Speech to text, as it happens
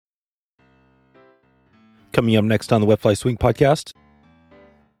Coming up next on the Wet Fly Swing podcast.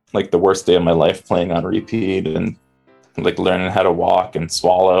 Like the worst day of my life playing on repeat and like learning how to walk and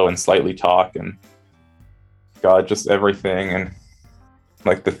swallow and slightly talk and God, just everything. And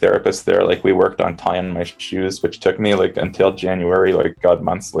like the therapist there, like we worked on tying my shoes, which took me like until January, like God,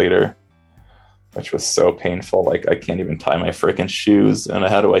 months later, which was so painful. Like I can't even tie my freaking shoes. And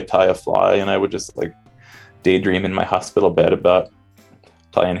how do I tie a fly? And I would just like daydream in my hospital bed about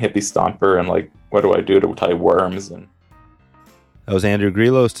tying Hippie Stomper and like, what do I do to tie worms? And that was Andrew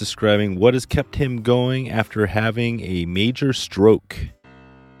Grillos describing what has kept him going after having a major stroke.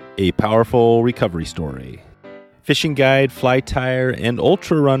 A powerful recovery story. Fishing guide, fly tyer, and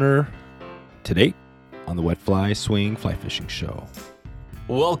ultra runner today on the Wet Fly Swing Fly Fishing Show.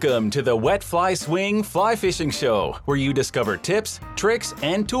 Welcome to the Wet Fly Swing Fly Fishing Show, where you discover tips, tricks,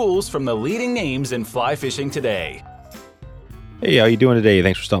 and tools from the leading names in fly fishing today. Hey, how you doing today?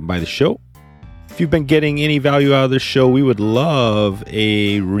 Thanks for stopping by the show. If you've been getting any value out of this show, we would love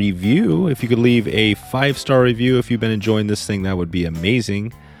a review. If you could leave a 5-star review if you've been enjoying this thing, that would be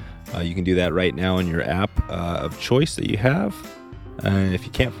amazing. You can do that right now in your app of choice that you have. And if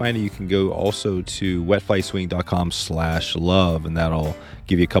you can't find it, you can go also to wetflyswing.com/love, and that'll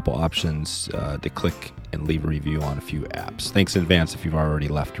give you a couple options to click and leave a review on a few apps. Thanks in advance if you've already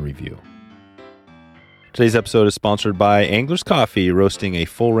left a review. Today's episode is sponsored by Angler's Coffee, roasting a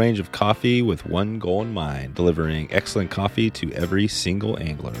full range of coffee with one goal in mind, delivering excellent coffee to every single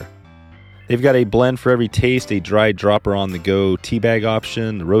angler. They've got a blend for every taste, a dry dropper on the go tea bag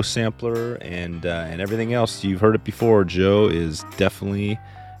option, the roast sampler, and everything else. You've heard it before. Joe is definitely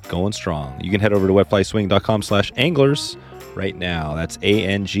going strong. You can head over to wetflyswing.com/anglers right now. That's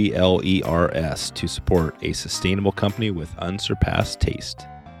ANGLERS to support a sustainable company with unsurpassed taste.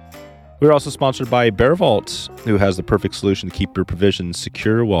 We're also sponsored by Bear Vault, who has the perfect solution to keep your provisions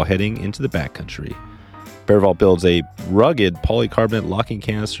secure while heading into the backcountry. Bear Vault builds a rugged polycarbonate locking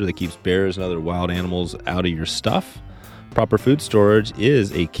canister that keeps bears and other wild animals out of your stuff. Proper food storage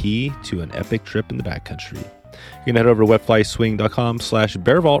is a key to an epic trip in the backcountry. You can head over to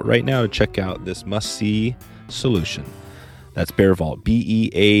wetflyswing.com/Bear Vault right now to check out this must-see solution. That's Bear Vault,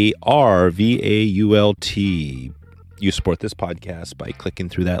 BEARVAULT. You support this podcast by clicking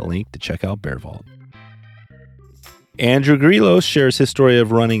through that link to check out Bear Vault. Andrew Grillos shares his story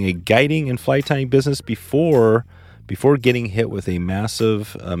of running a guiding and fly tying business before getting hit with a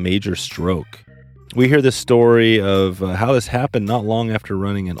massive major stroke. We hear the story of how this happened not long after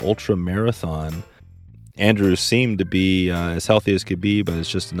running an ultra marathon. Andrew seemed to be as healthy as could be, but it's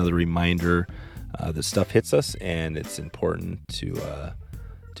just another reminder that stuff hits us, and it's important to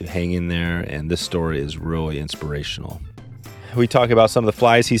hang in there, and this story is really inspirational. We talk about some of the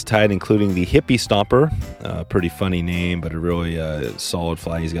flies he's tied, including the Hippie Stomper, pretty funny name, but a really solid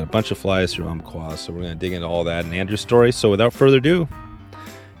fly. He's got a bunch of flies through Umpqua, so we're going to dig into all that in Andrew's story. So without further ado,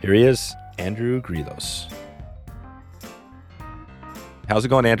 here he is, Andrew Grillos. How's it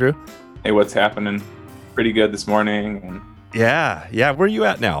going, Andrew? hey, what's happening? Pretty good this morning. And Yeah. Where are you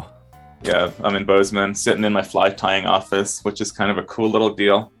at now? yeah, I'm in Bozeman, sitting in my fly tying office, which is kind of a cool little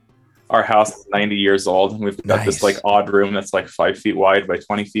deal. Our house is 90 years old, and we've got this like odd room that's like 5 feet wide by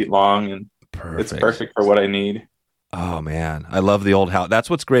 20 feet long, and it's perfect for what I need. Oh man, I love the old house. That's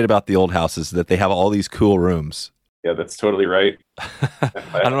what's great about the old house is that they have all these cool rooms. Yeah, that's totally right.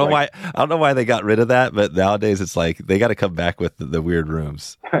 I don't know why they got rid of that, but nowadays it's like they got to come back with the weird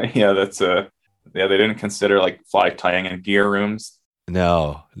rooms. Yeah, they didn't consider like fly tying and gear rooms.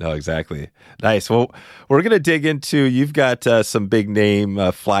 No, exactly. Nice. Well, we're going to dig into, you've got some big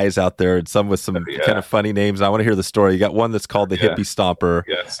name flies out there and some with some kind of funny names. I want to hear the story. You got one that's called the Hippie Stomper.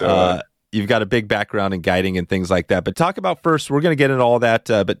 Yeah, so you've got a big background in guiding and things like that. But talk about first, we're going to get into all that,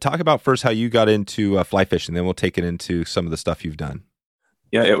 but talk about first how you got into fly fishing. Then we'll take it into some of the stuff you've done.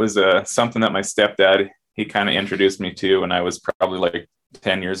 Yeah, it was something that my stepdad, he kind of introduced me to when I was probably like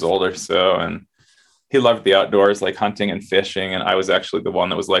 10 years old or so. And he loved the outdoors, like hunting and fishing. And I was actually the one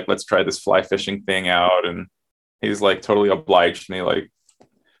that was like, let's try this fly fishing thing out. And he's like totally obliged me. Like,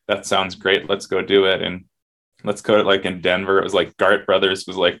 that sounds great. Let's go do it. And let's go to like in Denver. It was like Gart Brothers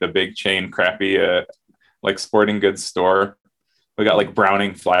was like the big chain, crappy, like sporting goods store. We got like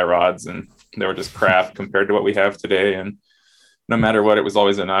Browning fly rods and they were just crap compared to what we have today. And no matter what, it was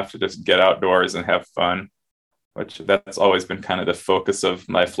always enough to just get outdoors and have fun. Which that's always been kind of the focus of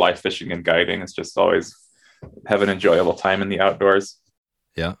my fly fishing and guiding. It's just always have an enjoyable time in the outdoors.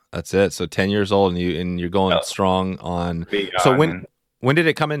 Yeah, that's it. So 10 years old and you're going strong on. So when did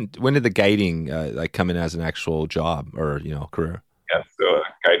it come in? When did the guiding like come in as an actual job or, career? Yeah, so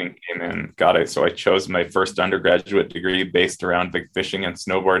guiding came in, got it. So I chose my first undergraduate degree based around big fishing and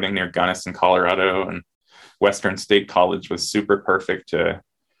snowboarding near Gunnison, Colorado. And Western State College was super perfect to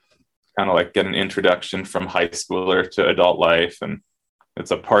kind of like get an introduction from high schooler to adult life. And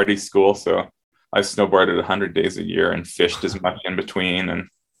it's a party school. So I snowboarded 100 days a year and fished as much in between. And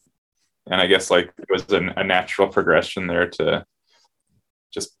I guess like it was a natural progression there to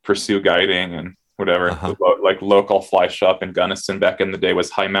just pursue guiding and whatever. Like local fly shop in Gunnison back in the day was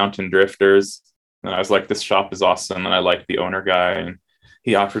High Mountain Drifters. And I was like, this shop is awesome. And I like the owner guy. And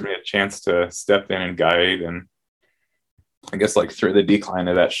he offered me a chance to step in and guide. And I guess like through the decline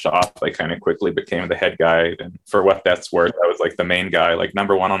of that shop, I kind of quickly became the head guide. And for what that's worth, I was like the main guy, like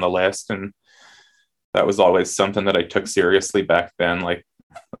number one on the list. And that was always something that I took seriously back then. Like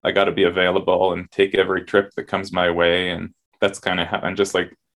I got to be available and take every trip that comes my way. And that's kind of how, and just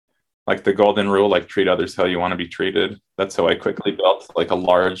like the golden rule, like treat others how you want to be treated. That's how I quickly built like a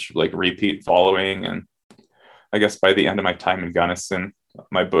large, like repeat following. And I guess by the end of my time in Gunnison,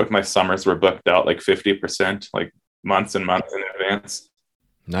 my summers were booked out like 50%, like months and months in advance.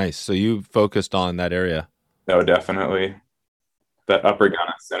 Nice. So you focused on that area. No, definitely. That upper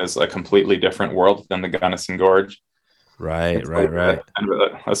Gunnison is a completely different world than the Gunnison Gorge. Right.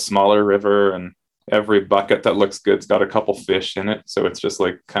 A smaller river, and every bucket that looks good's got a couple fish in it. So it's just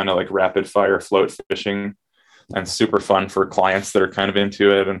like kind of like rapid fire float fishing, and super fun for clients that are kind of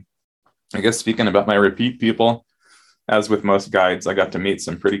into it. And I guess speaking about my repeat people, as with most guides, I got to meet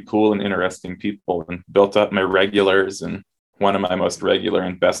some pretty cool and interesting people and built up my regulars. And one of my most regular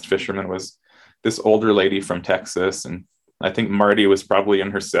and best fishermen was this older lady from Texas. And I think Marty was probably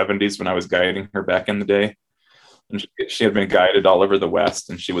in her 70s when I was guiding her back in the day. And she had been guided all over the West,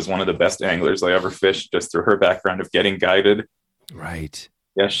 and she was one of the best anglers I ever fished just through her background of getting guided. Right.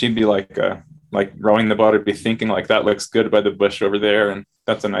 Yeah, she'd be like rowing the boat, I'd be thinking like, that looks good by the bush over there, and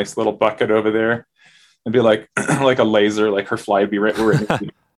that's a nice little bucket over there. It'd be like like a laser, like her fly would be right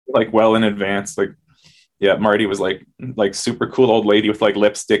like well in advance. Like, yeah, Marty was like super cool old lady with like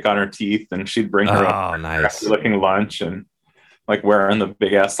lipstick on her teeth, and she'd bring her up nice looking lunch, and like wearing the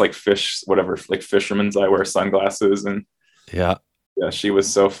big ass like fish, whatever, like fisherman's eyewear sunglasses. And yeah, she was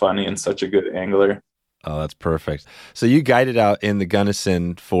so funny and such a good angler. Oh, that's perfect. So you guided out in the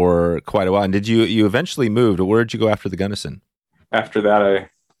Gunnison for quite a while. And did you eventually moved? Where did you go after the Gunnison? After that,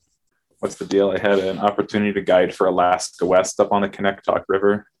 what's the deal? I had an opportunity to guide for Alaska West up on the Connecticut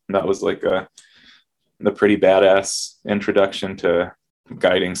River. And that was like the pretty badass introduction to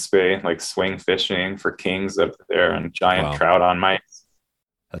guiding spay, like swing fishing for kings up there and giant trout on mice.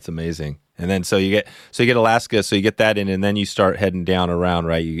 That's amazing. And then so you get Alaska, so you get that in, and then you start heading down around,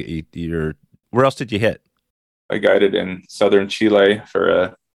 right? You're where else did you hit? I guided in southern Chile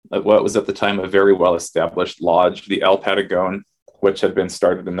for what was at the time a very well established lodge, the El Patagon, which had been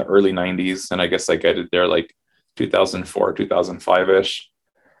started in the early 90s, and I guess I guided there like 2004, 2005 ish.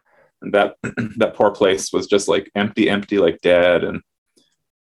 And that poor place was just like empty, like dead, and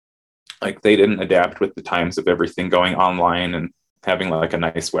like they didn't adapt with the times of everything going online and having like a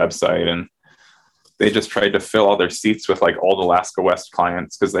nice website. And they just tried to fill all their seats with like old Alaska West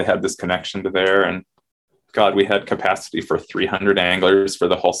clients because they had this connection to there. And God, we had capacity for 300 anglers for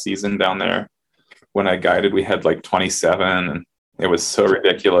the whole season down there. When I guided, we had like 27, and it was so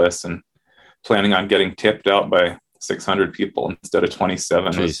ridiculous. And planning on getting tipped out by 600 people instead of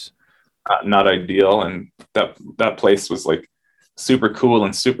 27 was not ideal. And that place was like super cool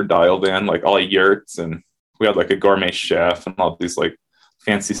and super dialed in, like all yurts, and we had like a gourmet chef and all these like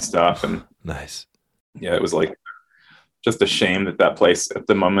fancy stuff. And nice. Yeah, it was like just a shame that place at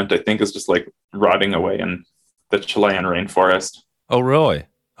the moment I think is just like rotting away in the Chilean rainforest. Oh really?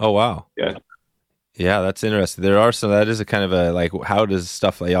 Oh wow. Yeah, that's interesting. There are some, that is a kind of a like, how does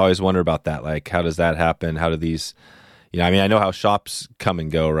stuff, I always wonder about that, like how does that happen? How do these, I mean, I know how shops come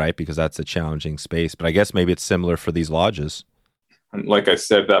and go, right? Because that's a challenging space, but I guess maybe it's similar for these lodges. And like I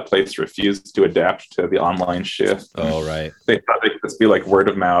said, that place refused to adapt to the online shift. Oh, right. They thought they could just be like word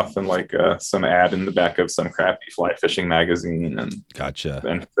of mouth and like some ad in the back of some crappy fly fishing magazine, and gotcha,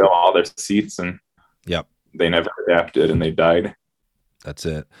 and fill all their seats. And they never adapted, and they died. That's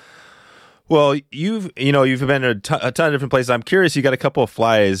it. Well, you've been a ton of different places. I'm curious, you got a couple of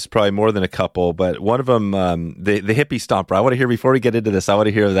flies, probably more than a couple, but one of them, the Hippie Stomper. I want to hear, before we get into this, I want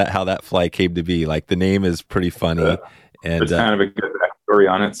to hear how that fly came to be. Like the name is pretty funny. And there's kind of a good backstory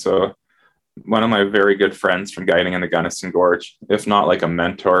on it. So one of my very good friends from guiding in the Gunnison Gorge, if not like a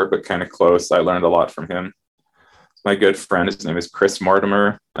mentor, but kind of close, I learned a lot from him. My good friend, his name is Chris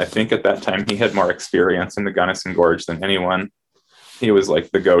Mortimer. I think at that time he had more experience in the Gunnison Gorge than anyone. He was like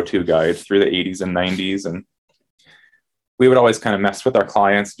the go-to guide through the 80s and 90s. And we would always kind of mess with our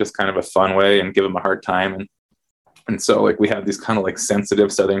clients, just kind of a fun way, and give them a hard time. And And so like we had these kind of like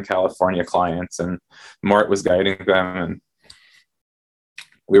sensitive Southern California clients, and Mort was guiding them. And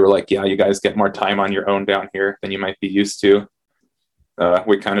we were like, yeah, you guys get more time on your own down here than you might be used to.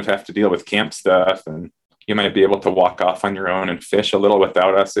 We kind of have to deal with camp stuff, and you might be able to walk off on your own and fish a little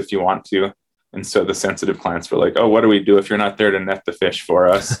without us if you want to. And so the sensitive clients were like, oh, what do we do if you're not there to net the fish for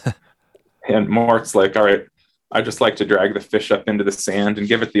us? And Mort's like, all right, I just like to drag the fish up into the sand and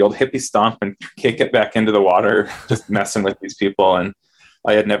give it the old hippie stomp and kick it back into the water, just messing with these people. And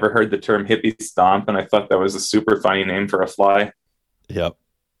I had never heard the term hippie stomp, and I thought that was a super funny name for a fly. Yep.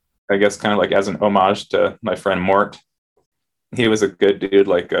 I guess kind of like as an homage to my friend Mort. He was a good dude,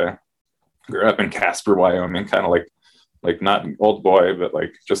 like grew up in Casper, Wyoming, kind of like not old boy, but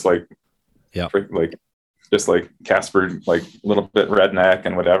like just like, yeah, like just like Casper, like a little bit redneck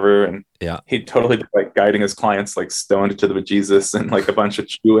and whatever. And yeah, he totally did, like guiding his clients like stoned to the bejesus and like a bunch of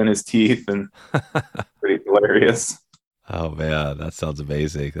chew in his teeth, and pretty hilarious. Oh man, that sounds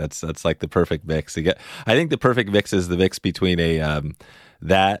amazing. That's like the perfect mix. I think the perfect mix is the mix between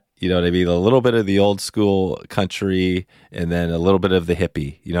that, you know what I mean, a little bit of the old school country and then a little bit of the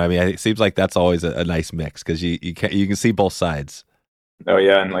hippie. You know what I mean? It seems like that's always a nice mix because you can see both sides. Oh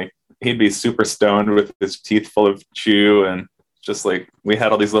yeah, and like he'd be super stoned with his teeth full of chew, and just like we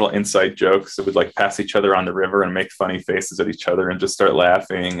had all these little inside jokes that would like pass each other on the river and make funny faces at each other and just start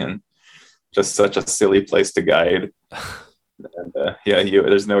laughing, and just such a silly place to guide. And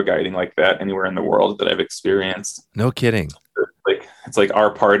there's no guiding like that anywhere in the world that I've experienced. No kidding. Like it's like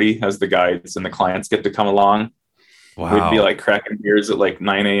our party as the guides, and the clients get to come along. Wow. We'd be like cracking beers at like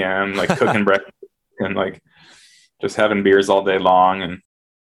 9 a.m., like cooking breakfast and like just having beers all day long, and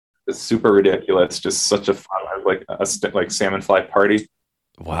it's super ridiculous. Just such a fun, like salmon fly party.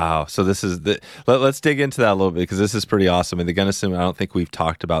 Wow. So this is let's dig into that a little bit, because this is pretty awesome. And the Gunnison, I don't think we've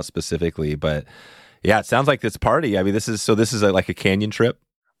talked about specifically, but yeah, it sounds like this party. I mean, this is like a canyon trip.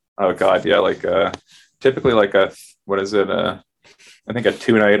 Oh God. Yeah. Like, typically like what is it? I think a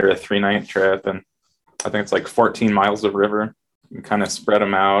 2-night or a 3-night trip. And I think it's like 14 miles of river. You kind of spread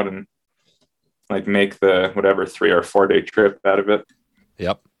them out and like make the whatever 3 or 4 day trip out of it.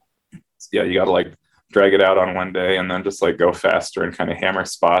 Yep. Yeah. You got to like drag it out on one day and then just like go faster and kind of hammer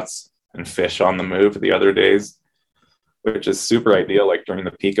spots and fish on the move the other days, which is super ideal. Like during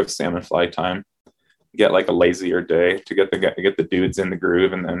the peak of salmon fly time, get like a lazier day to get the dudes in the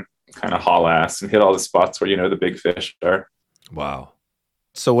groove, and then kind of haul ass and hit all the spots where, you know, the big fish are. Wow.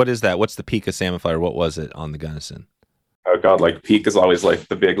 So what is that? What's the peak of salmon fly, or what was it on the Gunnison? Oh God, like peak is always like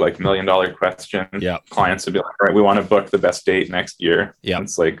the big, like $1 million question. Yeah. Clients would be like, all right, we want to book the best date next year. Yeah.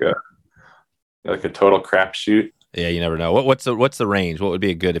 It's like a total crapshoot. Yeah. You never know. What's the range? What would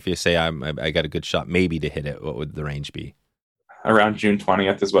be a good, if you say I got a good shot maybe to hit it, what would the range be? Around June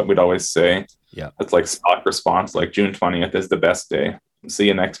 20th is what we'd always say. Yeah. It's like stock response. Like June 20th is the best day. See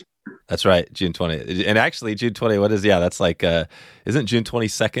you next year. That's right. June 20th. And actually June 20, what is, that's like, isn't June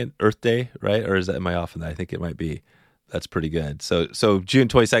 22nd Earth Day, right? Or am I off on that? I think it might be. That's pretty good. So June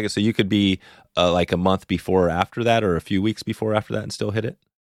 22nd. So you could be like a month before or after that, or a few weeks before or after that, and still hit it?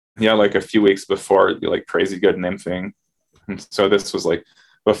 Yeah. Like a few weeks before, it'd be like crazy good nymphing. And so this was like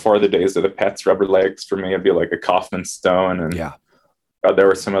before the days of the Pets rubber legs for me. It'd be like a Kaufman Stone, and yeah. God, there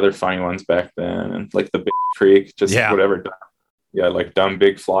were some other funny ones back then, and like the Big Creek, just whatever. Yeah, like dumb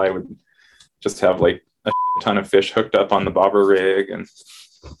big fly would just have like a ton of fish hooked up on the bobber rig, and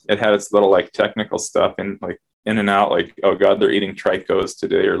it had its little like technical stuff and like in and out. Like, oh God, they're eating trichos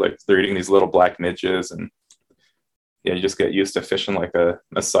today, or like they're eating these little black midges, and yeah, you just get used to fishing like a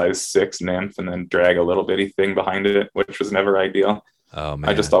size 6 nymph and then drag a little bitty thing behind it, which was never ideal. Oh man,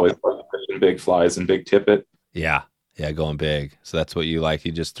 I just always loved fishing big flies and big tippet. Yeah. Yeah, going big. So that's what you like.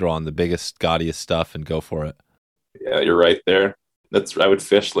 You just throw on the biggest, gaudiest stuff and go for it. Yeah, you're right there. I would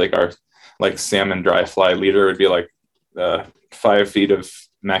fish like our like salmon dry fly leader would be like 5 feet of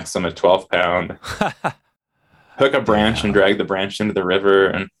maximum 12 pound. Hook a branch and drag the branch into the river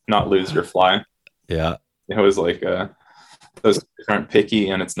and not lose your fly. Yeah. It was like those aren't picky,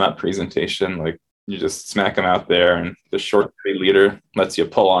 and it's not presentation. Like you just smack them out there, and the short leader lets you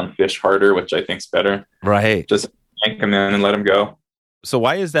pull on fish harder, which I think's better. Right. Just yank them in and let them go. So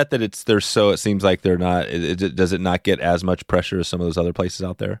why is that it seems like they're not, does it not get as much pressure as some of those other places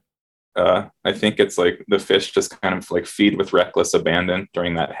out there? I think it's like the fish just kind of like feed with reckless abandon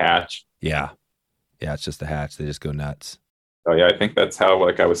during that hatch. Yeah. Yeah. It's just the hatch. They just go nuts. Oh yeah. I think that's how,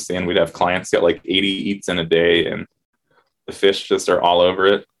 like I was saying, we'd have clients get like 80 eats in a day, and the fish just are all over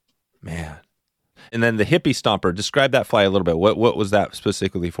it. Man. And then the Hippie Stomper, describe that fly a little bit. What was that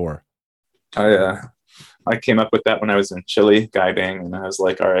specifically for? I came up with that when I was in Chile guiding, and I was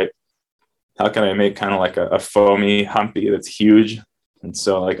like, all right, how can I make kind of like a foamy humpy that's huge? And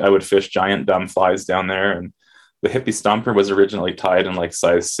so like I would fish giant dumb flies down there. And the Hippie Stomper was originally tied in like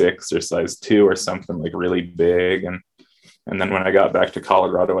size 6 or size 2 or something like really big. And then when I got back to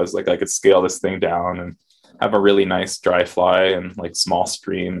Colorado, I was like, I could scale this thing down and have a really nice dry fly and like small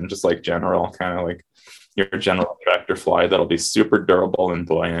stream and just like general kind of like your general tractor fly that'll be super durable and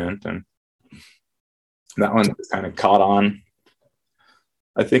buoyant. And that one kind of caught on.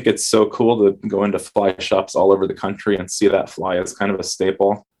 I think it's so cool to go into fly shops all over the country and see that fly as kind of a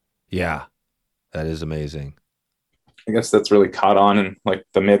staple. Yeah, that is amazing. I guess that's really caught on in like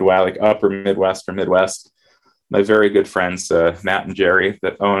the Midwest, like upper Midwest or Midwest. My very good friends, Matt and Jerry,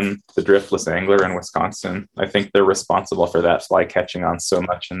 that own the Driftless Angler in Wisconsin, I think they're responsible for that fly catching on so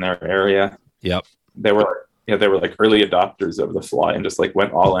much in their area. Yep. They were like early adopters of the fly and just like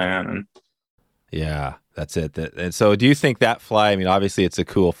went all in. And yeah, that's it. And so do you think that fly, I mean, obviously it's a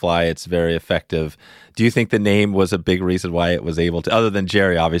cool fly. It's very effective. Do you think the name was a big reason why it was able to, other than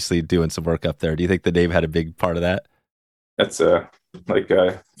Jerry obviously doing some work up there, do you think the name had a big part of that? That's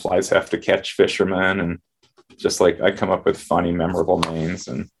flies have to catch fishermen, and just like I come up with funny, memorable names.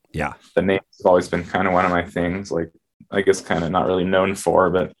 And yeah, the names have always been kind of one of my things, like I guess kind of not really known for,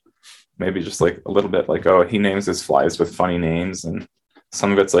 but maybe just like a little bit like, oh, he names his flies with funny names. And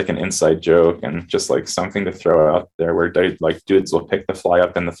some of it's like an inside joke and just like something to throw out there where dudes will pick the fly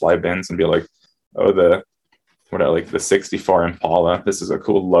up in the fly bins and be like, oh, the 64 Impala, this is a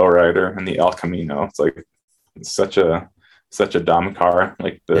cool lowrider, and the El Camino. It's like such a dumb car,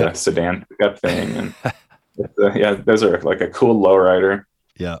 like the sedan pickup thing. And those are like a cool lowrider.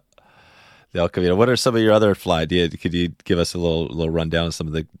 Yeah. The El Camino. What are some of your other fly? Could you give us a little rundown of some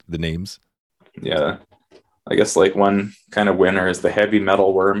of the names? Yeah. I guess like one kind of winner is the heavy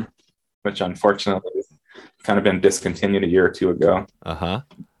metal worm, which unfortunately has kind of been discontinued a year or two ago. Uh-huh.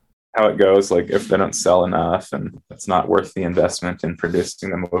 How it goes, like if they don't sell enough and it's not worth the investment in producing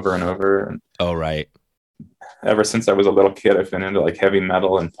them over and over. And oh, right. Ever since I was a little kid, I've been into like heavy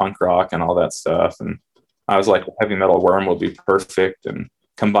metal and punk rock and all that stuff. And I was like, heavy metal worm will be perfect, and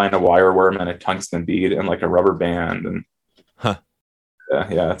combine a wire worm and a tungsten bead and like a rubber band. And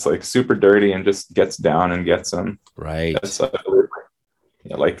it's like super dirty and just gets down and gets them. Right.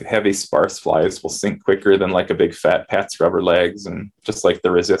 Like heavy sparse flies will sink quicker than like a big fat Pat's rubber legs, and just like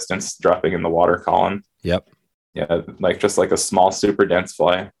the resistance dropping in the water column. Yep. Yeah. Like just like a small, super dense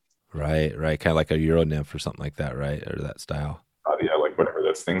fly. Right. Kind of like a Euro nymph or something like that, right? Or that style. Like whatever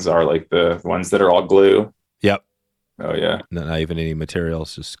those things are, like the ones that are all glue. Yep. Oh yeah. Not even any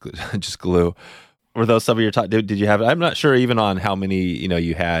materials, just glue. Were those some of your top? Did you have? I'm not sure even on how many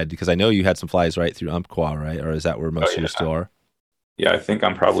you had, because I know you had some flies right through Umpqua, right? Or is that where most of your still are? Yeah, I think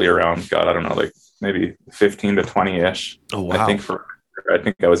I'm probably around, God, I don't know, like maybe 15 to 20-ish. Oh wow. I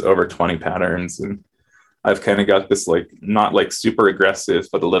think I was over 20 patterns, and I've kind of got this like not like super aggressive,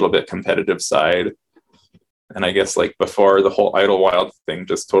 but a little bit competitive side. And I guess like before the whole Idlewild thing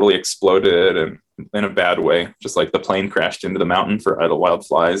just totally exploded, and in a bad way, just like the plane crashed into the mountain for Idlewild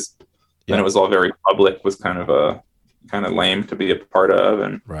flies. And it was all very public, was kind of lame to be a part of.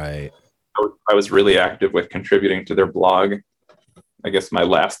 And right. I was really active with contributing to their blog. I guess my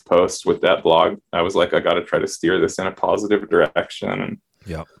last post with that blog, I was like, I got to try to steer this in a positive direction, and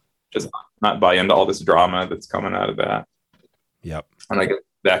just not buy into all this drama that's coming out of that. Yep. And I get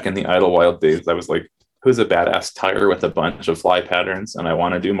back in the Idlewild days, I was like, who's a badass tire with a bunch of fly patterns, and I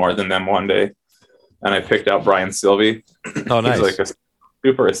want to do more than them one day. And I picked out Brian Sylvie. Oh, nice. He's like a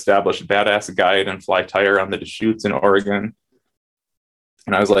super established badass guide and fly tire on the Deschutes in Oregon.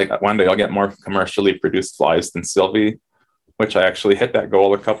 And I was like, one day I'll get more commercially produced flies than Sylvie, which I actually hit that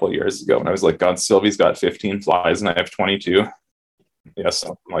goal a couple of years ago. And I was like, God, Sylvie's got 15 flies and I have 22. Yeah,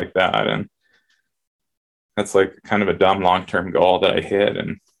 something like that. And that's like kind of a dumb long-term goal that I hit.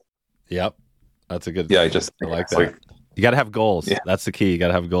 And yep. That's a good. Yeah, I like that. Like, you got to have goals. Yeah. That's the key. You got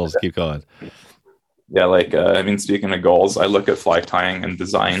to have goals. Keep going. Yeah, like, speaking of goals, I look at fly tying and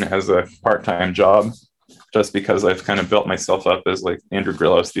design as a part-time job, just because I've kind of built myself up as like Andrew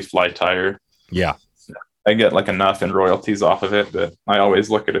Grillos, the fly tyer. Yeah. I get like enough in royalties off of it, but I always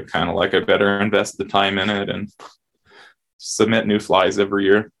look at it kind of like I better invest the time in it and submit new flies every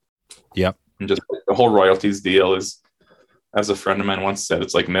year. Yep. And just the whole royalties deal is, as a friend of mine once said,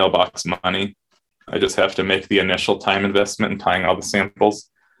 it's like mailbox money. I just have to make the initial time investment in tying all the samples.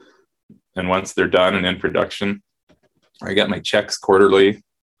 And once they're done and in production, I get my checks quarterly,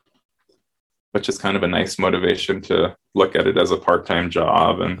 which is kind of a nice motivation to look at it as a part-time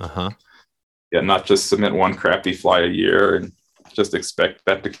job and not just submit one crappy fly a year and just expect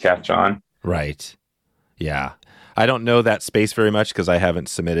that to catch on. Right. Yeah. I don't know that space very much because I haven't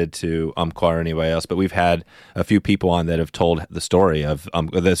submitted to Umpqua or anybody else, but we've had a few people on that have told the story of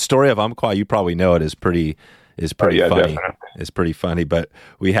Umpqua. You probably know it is pretty funny. Definitely. It's pretty funny, but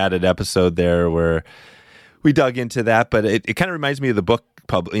we had an episode there where we dug into that, but it kind of reminds me of the book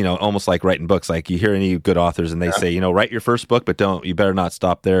almost like writing books. Like you hear any good authors and they say, write your first book, but you better not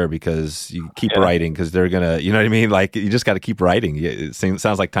stop there because you keep writing because they're going to, you know what I mean? Like you just got to keep writing. It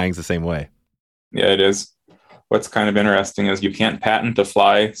sounds like tying's the same way. Yeah, it is. What's kind of interesting is you can't patent a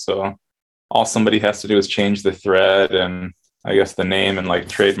fly. So all somebody has to do is change the thread and I guess the name and like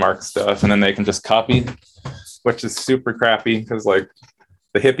trademark stuff. And then they can just copy, which is super crappy because like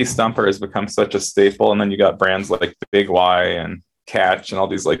the Hippie Stomper has become such a staple. And then you got brands like Big Y and Catch and all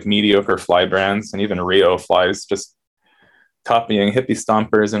these like mediocre fly brands and even Rio flies just copying Hippie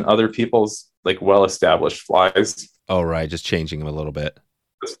Stompers and other people's like well-established flies. Oh, right. Just changing them a little bit.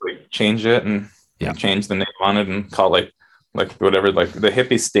 Just like change it and change the name on it and call it like whatever, like the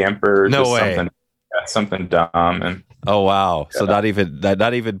Hippie Stamper. No way. Something dumb. And oh, wow. So not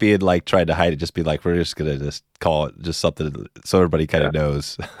even being like trying to hide it, just be like, we're just going to just call it just something so everybody kind of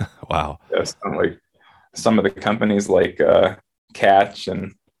knows. Wow. Yeah, like some of the companies like Catch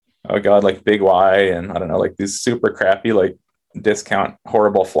and like Big Y and I don't know, like these super crappy like discount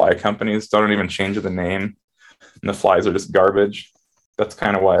horrible fly companies don't even change the name and the flies are just garbage. That's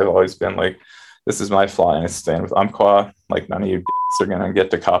kind of why I've always been like, this is my fly and I stand with Umpqua. Like none of you are gonna get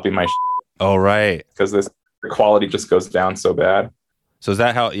to copy my shit. Oh, right. Because the quality just goes down so bad. So is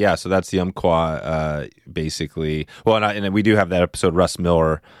that how? Yeah. So that's the Umpqua basically. Well, and we do have that episode. Russ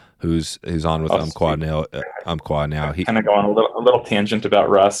Miller, who's on with Umpqua now. He kind of go on a little tangent about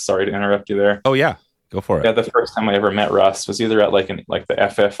Russ. Sorry to interrupt you there. Oh yeah, go for it. Yeah, the first time I ever met Russ was either at like the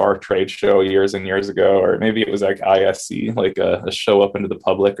FFR trade show years and years ago, or maybe it was like ISC, like a show open to the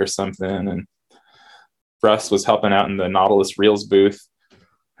public or something. And Russ was helping out in the Nautilus Reels booth,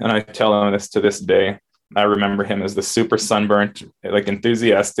 and I tell him this to this day. I remember him as the super sunburnt, like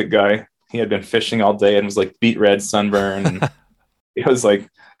enthusiastic guy. He had been fishing all day and was like beet red sunburn. And it was like,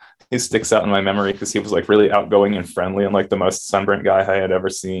 he sticks out in my memory because he was like really outgoing and friendly and like the most sunburnt guy I had ever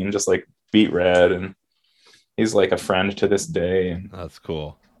seen, just like beet red. And he's like a friend to this day. And that's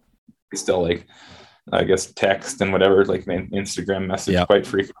cool. We still like, I guess, text and whatever, like Instagram message quite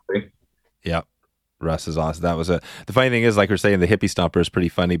frequently. Yeah. Russ is awesome. That was the funny thing is, like we're saying, the Hippie Stomper is pretty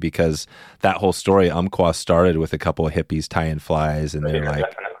funny because that whole story, Umpqua started with a couple of hippies tying flies, and they're like,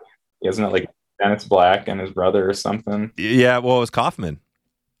 definitely. Isn't it like Dennis Black and his brother or something? Yeah, well, it was Kaufman.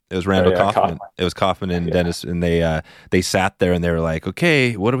 It was Randall Kaufman. It was Kaufman and Dennis, and they sat there and they were like,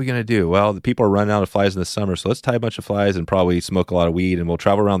 okay, what are we gonna do? Well, the people are running out of flies in the summer, so let's tie a bunch of flies and probably smoke a lot of weed, and we'll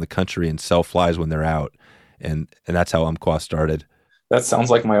travel around the country and sell flies when they're out, and that's how Umpqua started. That sounds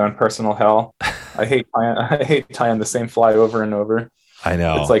like my own personal hell. I hate tying the same fly over and over. I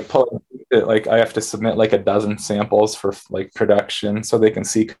know. It's like like I have to submit like a dozen samples for like production so they can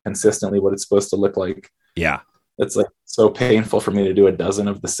see consistently what it's supposed to look like. Yeah. It's like so painful for me to do a dozen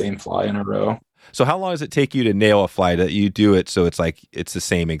of the same fly in a row. So how long does it take you to nail a fly that you do it so it's like it's the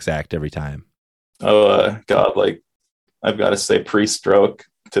same exact every time? Oh God, like I've got to say pre-stroke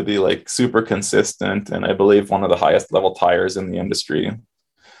to be like super consistent, and I believe one of the highest level tires in the industry.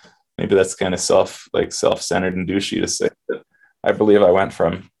 Maybe that's kind of self-centered and douchey to say, but I believe I went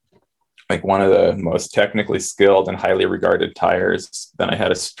from like one of the most technically skilled and highly regarded tires. Then I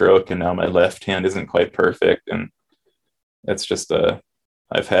had a stroke, and now my left hand isn't quite perfect, and it's just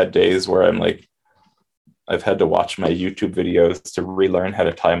I've had days where I'm like, I've had to watch my YouTube videos to relearn how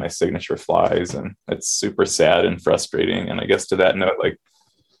to tie my signature flies, and it's super sad and frustrating. And I guess to that note, like,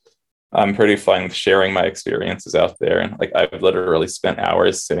 I'm pretty fine with sharing my experiences out there. And like, I've literally spent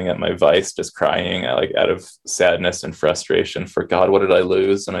hours sitting at my vise, just crying like out of sadness and frustration for God, what did I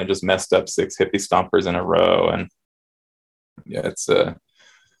lose? And I just messed up 6 Hippie Stompers in a row. And yeah,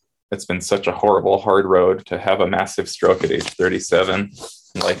 it's been such a horrible, hard road to have a massive stroke at age 37.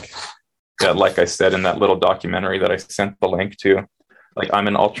 Like I said in that little documentary that I sent the link to, like I'm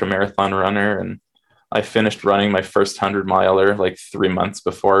an ultra marathon runner, and I finished running my first 100-miler like 3 months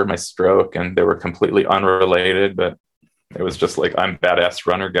before my stroke, and they were completely unrelated, but it was just like, I'm a badass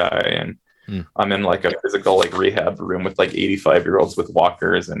runner guy, and I'm in like a physical like rehab room with like 85-year-olds with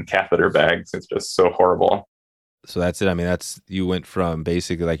walkers and catheter bags. It's just so horrible. So that's it. I mean, you went from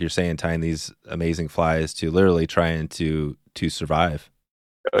basically, like you're saying, tying these amazing flies to literally trying to survive.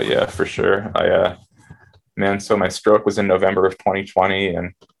 Oh yeah, for sure. So my stroke was in November of 2020,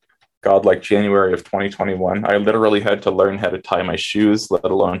 and God, like January of 2021, I literally had to learn how to tie my shoes, let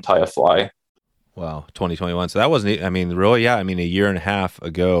alone tie a fly. Wow, 2021. So that wasn't, I mean, really, yeah. I mean, a year and a half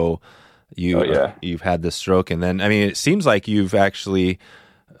ago, You've had this stroke, and then I mean, it seems like you've actually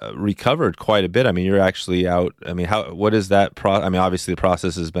recovered quite a bit. I mean, you're actually out. I mean, what is that I mean, obviously the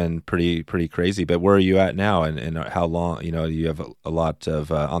process has been pretty crazy, but where are you at now, and how long? You have a lot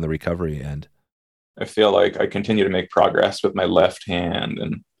of on the recovery end. I feel like I continue to make progress with my left hand,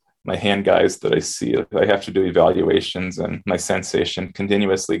 and my hand guys that I see, I have to do evaluations, and my sensation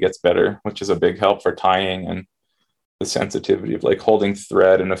continuously gets better, which is a big help for tying and the sensitivity of like holding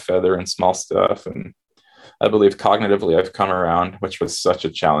thread and a feather and small stuff. And I believe cognitively I've come around, which was such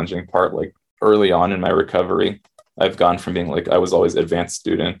a challenging part. Like early on in my recovery, I've gone from being like, I was always advanced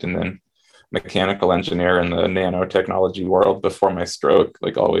student and then mechanical engineer in the nanotechnology world before my stroke,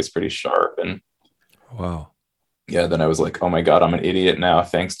 like always pretty sharp. And wow. Yeah, then I was like, oh my God, I'm an idiot now,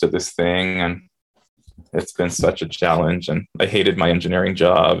 thanks to this thing. And it's been such a challenge. And I hated my engineering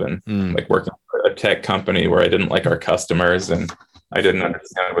job and like working for a tech company where I didn't like our customers and I didn't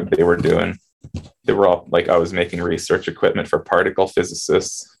understand what they were doing. They were all like, I was making research equipment for particle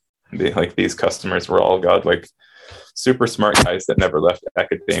physicists. These customers were all like super smart guys that never left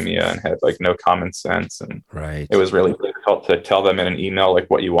academia and had like no common sense. And right. It was really difficult to tell them in an email, like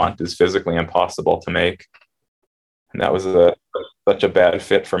what you want is physically impossible to make. And that was such a bad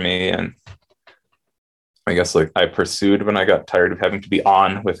fit for me. And I guess like I pursued when I got tired of having to be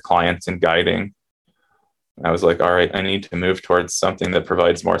on with clients and guiding. I was like, all right, I need to move towards something that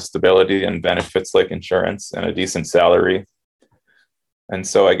provides more stability and benefits like insurance and a decent salary. And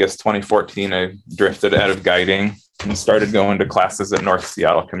so I guess 2014, I drifted out of guiding and started going to classes at North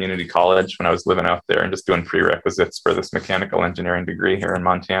Seattle Community College when I was living out there and just doing prerequisites for this mechanical engineering degree here in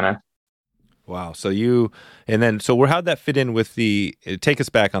Montana. Wow. So how'd that fit in with take us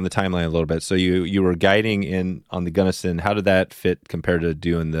back on the timeline a little bit. So you were guiding on the Gunnison. How did that fit compared to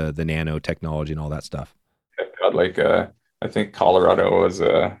doing the nanotechnology and all that stuff? I think Colorado was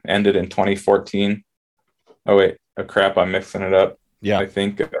ended in 2014. Oh wait, crap, I'm mixing it up. Yeah. I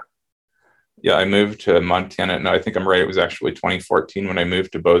think, I moved to Montana. No, I think I'm right. It was actually 2014 when I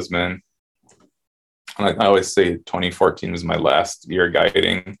moved to Bozeman. I always say 2014 was my last year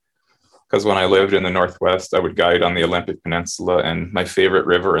guiding. Because when I lived in the Northwest, I would guide on the Olympic Peninsula, and my favorite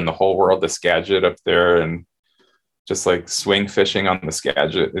river in the whole world, the Skagit up there, and just like swing fishing on the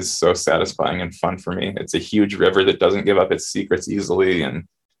Skagit is so satisfying and fun for me. It's a huge river that doesn't give up its secrets easily, and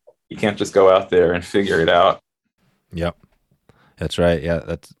you can't just go out there and figure it out. Yep, that's right. Yeah,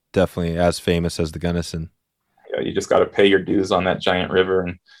 that's definitely as famous as the Gunnison. Yeah, you just got to pay your dues on that giant river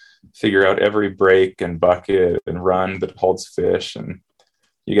and figure out every break and bucket and run that holds fish, and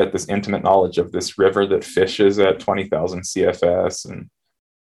you get this intimate knowledge of this river that fishes at 20,000 CFS, and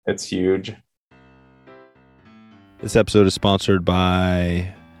it's huge. This episode is sponsored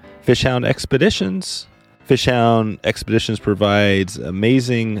by Fishhound Expeditions. Fishhound Expeditions provides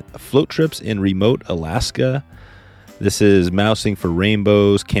amazing float trips in remote Alaska. This is mousing for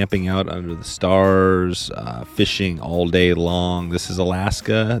rainbows, camping out under the stars, fishing all day long. This is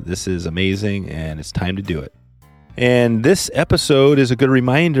Alaska. This is amazing, and it's time to do it. And this episode is a good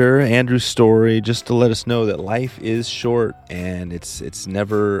reminder, Andrew's story, just to let us know that life is short and it's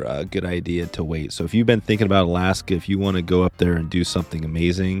never a good idea to wait. So if you've been thinking about Alaska, if you want to go up there and do something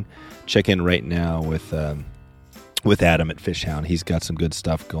amazing, check in right now with Adam at Fishhound. He's got some good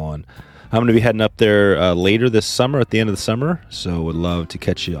stuff going. I'm going to be heading up there later this summer, at the end of the summer, so would love to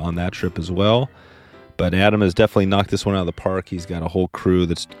catch you on that trip as well. But Adam has definitely knocked this one out of the park. He's got a whole crew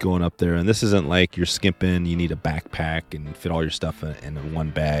that's going up there. And this isn't like you're skimping. You need a backpack and fit all your stuff in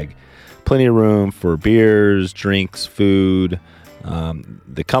one bag. Plenty of room for beers, drinks, food,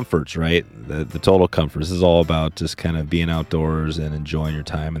 the comforts, right? The total comfort. This is all about just kind of being outdoors and enjoying your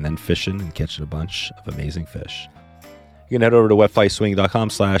time and then fishing and catching a bunch of amazing fish. You can head over to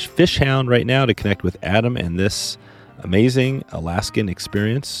wetflyswing.com/fishhound right now to connect with Adam and this amazing Alaskan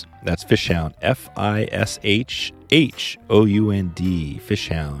experience. That's Fishhound, FISHHOUND,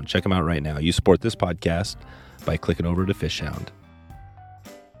 Fishhound. Check them out right now. You support this podcast by clicking over to Fishhound.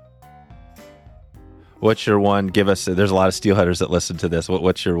 What's your one? There's a lot of steelheaders that listen to this.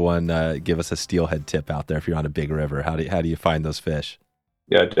 What's your one? Give us a steelhead tip out there if you're on a big river. How do you find those fish?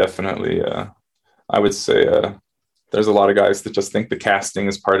 Yeah, definitely. I would say there's a lot of guys that just think the casting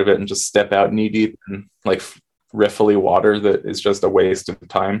is part of it and just step out knee deep in like riffly water that is just a waste of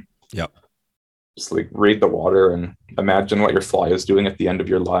time. Yep. Just like read the water and imagine what your fly is doing at the end of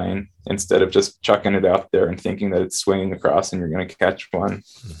your line instead of just chucking it out there and thinking that it's swinging across and you're going to catch one.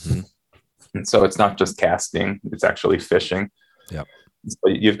 Mm-hmm. And so it's not just casting, it's actually fishing. Yep. So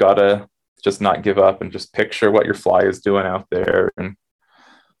you've got to just not give up and just picture what your fly is doing out there and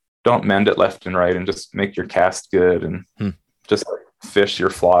don't mend it left and right and just make your cast good and just fish your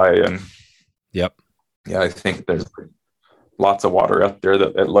fly and Yep. Yeah, I think there's lots of water out there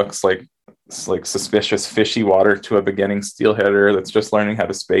that it looks like it's like suspicious fishy water to a beginning steelheader that's just learning how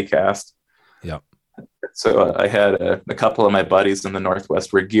to spay cast. Yep. So I had a couple of my buddies in the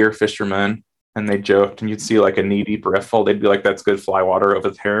Northwest were gear fishermen, and they joked, and you'd see like a knee-deep riffle. They'd be like, "That's good fly water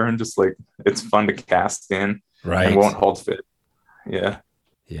over there," and just like it's fun to cast in, Right. and won't hold fish. Yeah.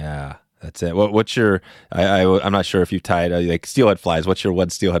 Yeah. That's it. What's your? I'm not sure if you've tied like steelhead flies. What's your one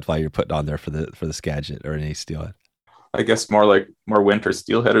steelhead fly you're putting on there for the Skagit or any steelhead? I guess more winter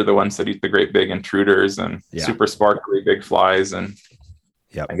steelhead are the ones that eat the great big intruders and super sparkly big flies. And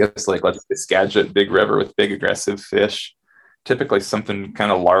I guess like let's say Skagit, big river with big aggressive fish, typically something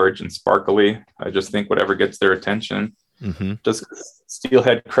kind of large and sparkly. I just think whatever gets their attention. Mm-hmm. Just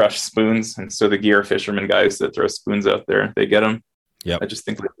steelhead crush spoons. And so the gear fishermen guys that throw spoons out there, they get them. Yep. I just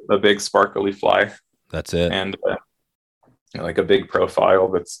think like a big sparkly fly. That's it. And like a big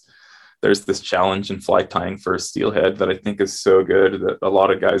profile there's this challenge in fly tying for steelhead that I think is so good that a lot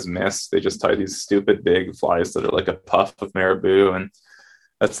of guys miss. They just tie these stupid big flies that are like a puff of marabou. And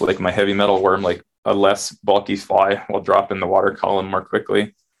that's like my heavy metal worm, like a less bulky fly will drop in the water column more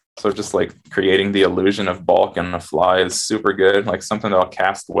quickly. So just like creating the illusion of bulk in a fly is super good. Like something that'll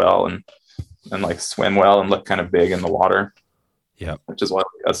cast well and like swim well and look kind of big in the water. Yeah. Which is why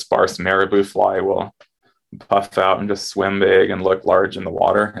a sparse marabou fly will puff out and just swim big and look large in the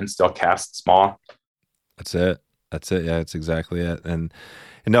water and still cast small. That's it. Yeah, that's exactly it. And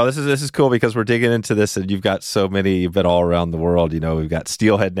no, this is cool because we're digging into this, and you've got so many. You've been all around the world. You know, we've got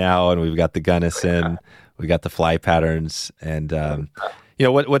steelhead now, and we've got the Gunnison, we got the fly patterns, and you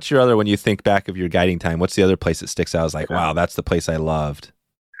know, what's your other, when you think back of your guiding time? What's the other place that sticks out? As like, wow, that's the place I loved.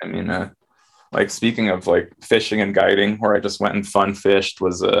 I mean, like speaking of like fishing and guiding, where I just went and fun fished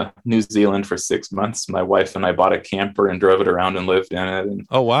was New Zealand for 6 months. My wife and I bought a camper and drove it around and lived in it. And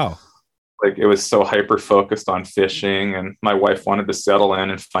oh, wow. Like it was so hyper focused on fishing, and my wife wanted to settle in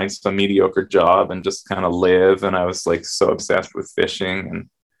and find some mediocre job and just kind of live. And I was like so obsessed with fishing, and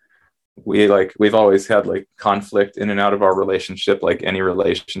we've always had like conflict in and out of our relationship, like any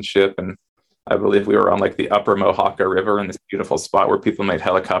relationship. And I believe we were on like the upper Mohawka River in this beautiful spot where people might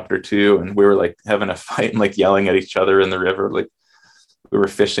helicopter to. And we were like having a fight and like yelling at each other in the river. Like we were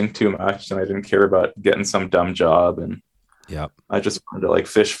fishing too much, and I didn't care about getting some dumb job. And I just wanted to like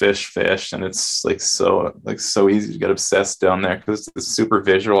fish. And it's like so easy to get obsessed down there because it's a super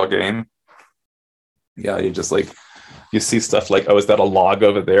visual game. Yeah. You just like, you see stuff like, oh, is that a log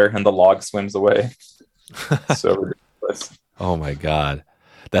over there? And the log swims away. So ridiculous. Oh my God.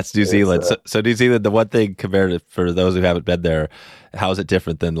 That's New Zealand. So New Zealand, the one thing compared to, for those who haven't been there, how is it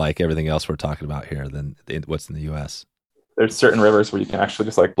different than like everything else we're talking about here than what's in the U.S.? There's certain rivers where you can actually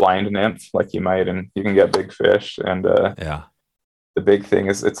just like blind nymph, like you might, and you can get big fish. And the big thing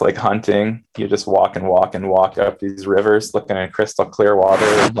is it's like hunting. You just walk up these rivers looking at crystal clear water.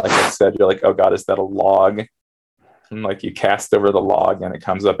 And like I said, you're like, oh God, is that a log? And like you cast over the log and it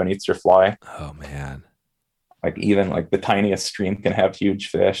comes up and eats your fly. Oh man. Like even like the tiniest stream can have huge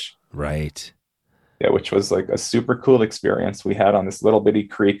fish. Right. Yeah, which was like a super cool experience we had on this little bitty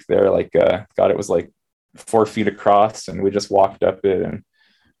creek there. Like, God, it was like 4 feet across, and we just walked up it. And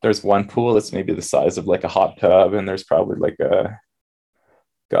there's one pool that's maybe the size of like a hot tub, and there's probably like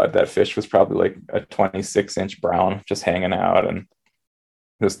that fish was probably like a 26-inch brown just hanging out and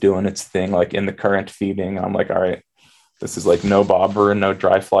just doing its thing, like in the current feeding. And I'm like, all right, this is like no bobber and no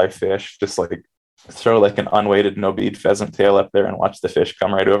dry fly fish. Just like throw like an unweighted no bead pheasant tail up there and watch the fish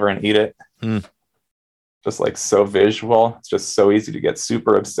come right over and eat it. Just like so visual. It's just so easy to get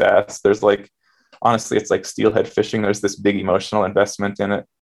super obsessed. There's like, honestly, it's like steelhead fishing. There's this big emotional investment in it.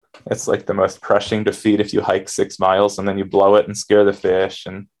 It's like the most crushing defeat if you hike 6 miles and then you blow it and scare the fish.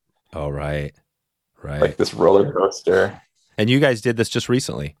 And right. Like this roller coaster. And you guys did this just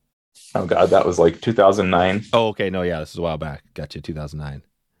recently? Oh God, that was like 2009. Oh, okay. No, yeah, this is a while back. Gotcha, 2009.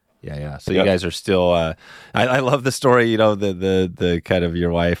 Yeah. So you guys are still. I love the story. You know, the kind of your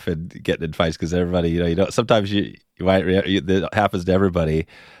wife and getting in fights because everybody. You know. Sometimes you might. It happens to everybody,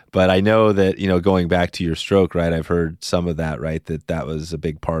 but I know that going back to your stroke, right? I've heard some of that, right? That was a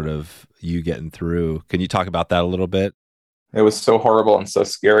big part of you getting through. Can you talk about that a little bit? It was so horrible and so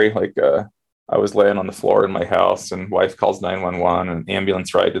scary. Like I was laying on the floor in my house, and wife calls 911, and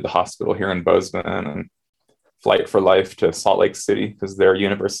ambulance ride to the hospital here in Bozeman, and flight for life to Salt Lake City because their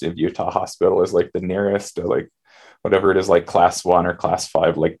University of Utah hospital is like the nearest, like whatever it is, like class 1 or class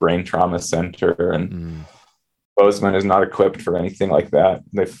 5, like brain trauma center. And Bozeman is not equipped for anything like that.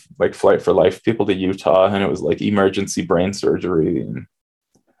 They've like flight for life people to Utah, and it was like emergency brain surgery and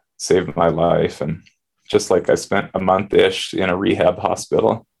saved my life. And just like I spent a month-ish in a rehab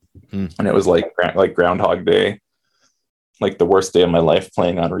hospital. And it was like Groundhog Day, like the worst day of my life,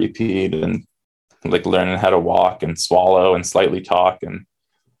 playing on repeat and like learning how to walk and swallow and slightly talk and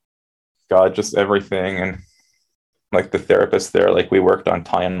God, just everything. And like the therapist there, like we worked on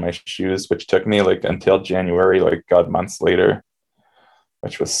tying my shoes, which took me like until January, like God, months later,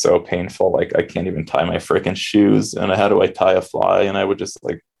 which was so painful. Like I can't even tie my freaking shoes. And how do I tie a fly? And I would just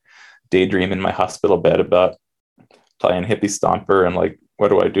like daydream in my hospital bed about tying Hippie Stomper and like, what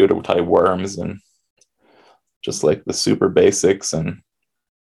do I do to tie worms and just like the super basics. And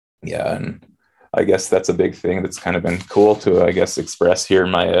yeah, and I guess that's a big thing that's kind of been cool to, I guess, express here.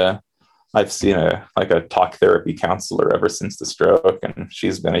 I've seen a talk therapy counselor ever since the stroke, and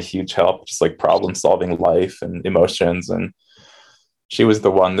she's been a huge help, just like problem solving life and emotions. And she was the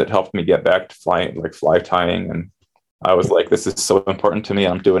one that helped me get back to fly tying. And I was like, this is so important to me.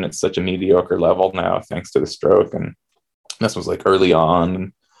 I'm doing it at such a mediocre level now, thanks to the stroke. And this was like early on.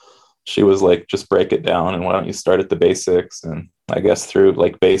 And she was like, just break it down. And why don't you start at the basics? And I guess through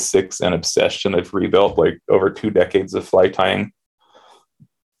like basics and obsession, I've rebuilt like over 2 decades of fly tying.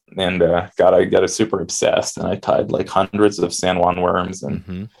 And God, I got super obsessed, and I tied like hundreds of San Juan worms,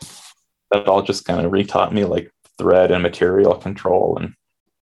 and that all just kind of retaught me like thread and material control. And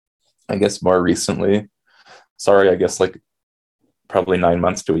I guess more recently, I guess like probably 9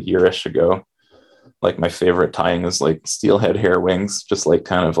 months to a year-ish ago, like my favorite tying is like steelhead hair wings, just like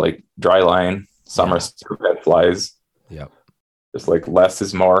kind of like dry line summer steelhead flies. Yep. Just like less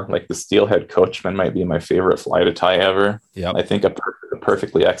is more. Like the steelhead coachman might be my favorite fly to tie ever. Yeah, I think a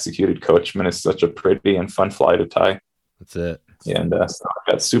perfectly executed coachman is such a pretty and fun fly to tie. That's it. And so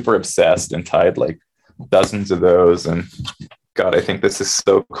I got super obsessed and tied like dozens of those. And God, I think this is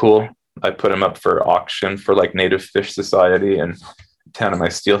so cool. I put them up for auction for like Native Fish Society, and 10 of my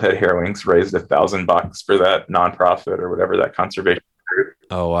steelhead hair wings raised $1,000 for that nonprofit or whatever, that conservation group.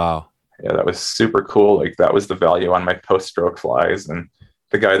 Oh, wow. Yeah, that was super cool. Like that was the value on my post-stroke flies. And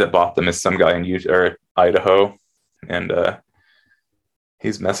the guy that bought them is some guy in Idaho. And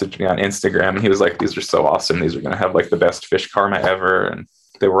he's messaged me on Instagram, and he was like, these are so awesome. These are going to have like the best fish karma ever. And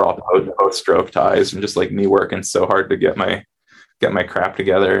they were all post-stroke ties, and just like me working so hard to get my crap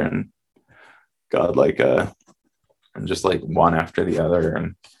together. And God, like, and just like one after the other.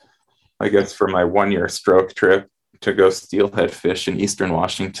 And I guess for my 1-year stroke trip to go steelhead fish in Eastern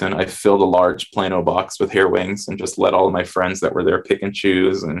Washington, I filled a large Plano box with hair wings and just let all of my friends that were there pick and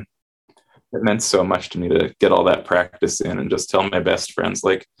choose. And it meant so much to me to get all that practice in and just tell my best friends,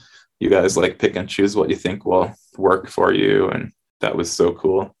 like, you guys like pick and choose what you think will work for you. And that was so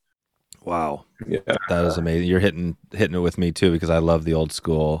cool. Wow. Yeah. That is amazing. You're hitting it with me too, because I love the old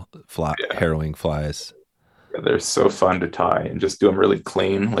school hair wing flies. Yeah, they're so fun to tie and just do them really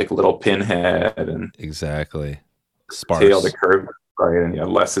clean, like a little pinhead and exactly. Sparse. Tail to curve, right? And yeah,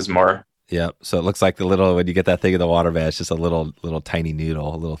 less is more. Yep. So it looks like when you get that thing in the water bed, it's just a little tiny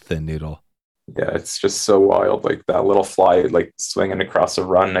noodle, a little thin noodle. Yeah, it's just so wild. Like that little fly, like swinging across a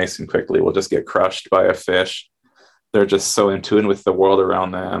run nice and quickly, will just get crushed by a fish. They're just so in tune with the world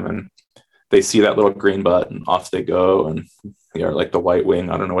around them, and they see that little green butt, and off they go. And like the white wing,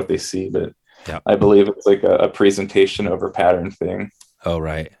 I don't know what they see, but yep. I believe it's like a presentation over pattern thing. Oh,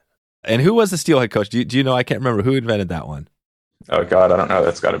 right. And who was the steelhead coach? Do you know? I can't remember who invented that one. Oh God, I don't know.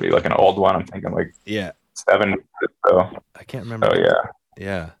 That's got to be like an old one. I'm thinking like 7. So I can't remember. Oh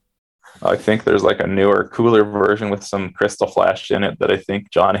yeah. I think there's like a newer, cooler version with some crystal flash in it that I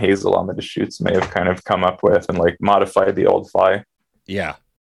think John Hazel on the Deschutes may have kind of come up with and like modified the old fly. Yeah.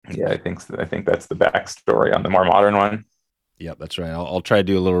 Yeah, I think that's the backstory on the more modern one. Yep, that's right. I'll try to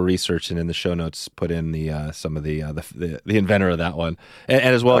do a little research and in the show notes put in the some of the inventor of that one, and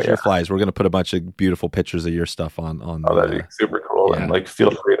as well as your flies. We're going to put a bunch of beautiful pictures of your stuff on. Oh, that'd be super cool. Yeah. And like,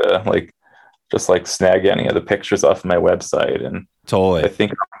 feel free to like just like snag any of the pictures off my website. And totally, I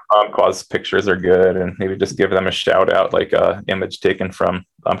think Umpqua's pictures are good, and maybe just give them a shout out, like a image taken from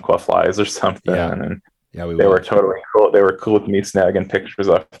Umpqua flies or something. Yeah. And yeah, they were totally cool. They were cool with me snagging pictures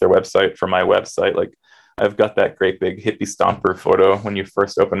off their website for my website, like. I've got that great big Hippie Stomper photo when you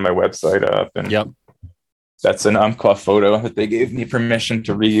first opened my website up. And yep, that's an Umpqua photo that they gave me permission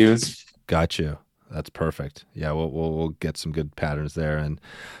to reuse. Got you. That's perfect. Yeah, we'll get some good patterns there. And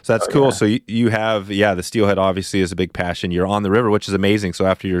so that's cool. Yeah. So you have, the steelhead obviously is a big passion. You're on the river, which is amazing. So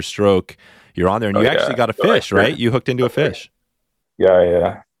after your stroke, you're on there and you actually got a fish, right? You hooked into a fish.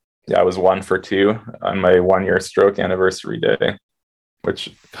 Yeah. I was 1 for 2 on my 1-year stroke anniversary day, which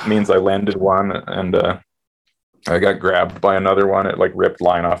means I landed one and I got grabbed by another one. It like ripped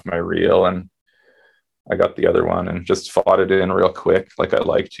line off my reel, and I got the other one and just fought it in real quick. Like I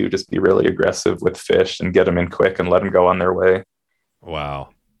like to just be really aggressive with fish and get them in quick and let them go on their way. Wow.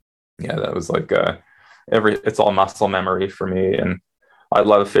 yeah, that was like it's all muscle memory for me. And I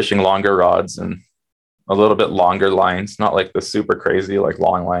love fishing longer rods and a little bit longer lines, not like the super crazy, like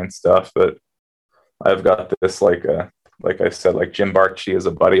long line stuff, but I've got this like I said, like Jim Barchi is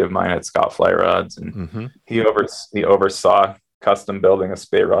a buddy of mine at Scott Fly Rods, and he oversaw custom building a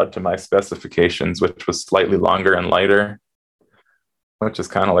spey rod to my specifications, which was slightly longer and lighter, which is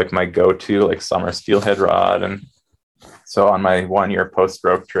kind of like my go-to, like summer steelhead rod. And so on my 1 year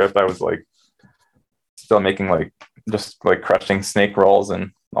post-stroke trip, I was like still making like just like crushing snake rolls,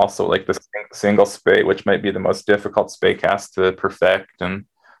 and also like the single spey, which might be the most difficult spey cast to perfect. And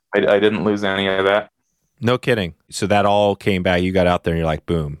I didn't lose any of that. No kidding. So that all came back. You got out there and you're like,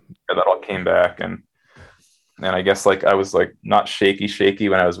 boom. Yeah, that all came back. And I guess like I was like not shaky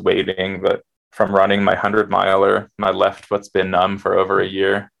when I was waiting, but from running my 100-miler, my left foot's been numb for over a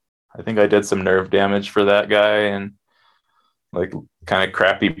year. I think I did some nerve damage for that guy, and like kind of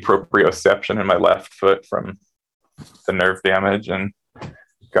crappy proprioception in my left foot from the nerve damage. And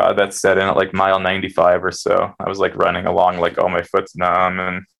God, that set in at like mile 95 or so. I was like running along like, oh, my foot's numb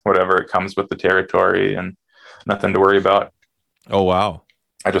and whatever, it comes with the territory and nothing to worry about. Oh, wow.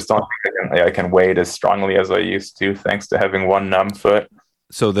 I just don't think I can wade as strongly as I used to, thanks to having one numb foot.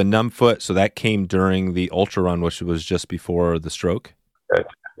 So the numb foot, so that came during the ultra run, which was just before the stroke?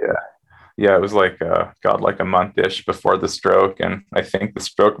 Yeah, it was like, like a month-ish before the stroke. And I think the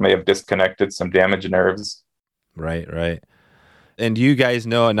stroke may have disconnected some damaged nerves. Right. And you guys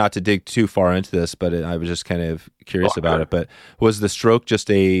know, and not to dig too far into this, but I was just kind of curious about it, but was the stroke just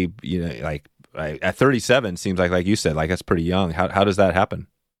like at 37, seems like you said, like that's pretty young. How does that happen?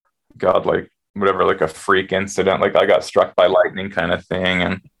 God, like whatever, like a freak incident, like I got struck by lightning kind of thing.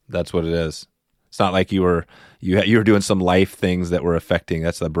 And that's what it is. It's not like you were doing some life things that were affecting,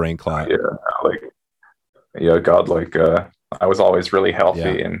 that's the brain clot. God, like I was always really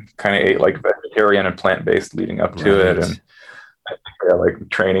healthy and kind of ate like vegetarian and plant-based leading up to it. And like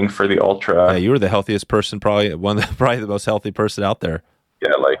training for the ultra. Yeah, you were the healthiest person, probably the most healthy person out there.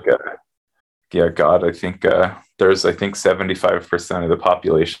 God, I think there's 75% of the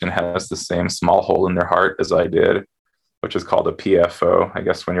population has the same small hole in their heart as I did, which is called a PFO. I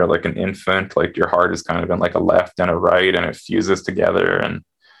guess when you're like an infant, like your heart is kind of in like a left and a right, and it fuses together. And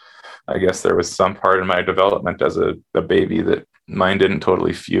I guess there was some part in my development as a baby that mine didn't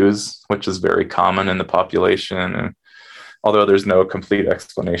totally fuse, which is very common in the population. And although there's no complete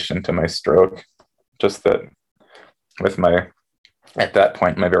explanation to my stroke, just that with at that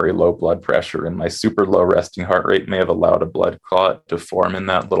point, my very low blood pressure and my super low resting heart rate may have allowed a blood clot to form in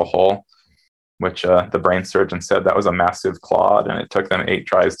that little hole, which the brain surgeon said that was a massive clot, and it took them 8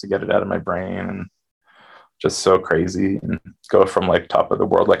 tries to get it out of my brain. And just so crazy, and go from like top of the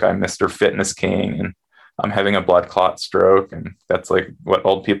world, like I'm Mr. Fitness King, and I'm having a blood clot stroke, and that's like what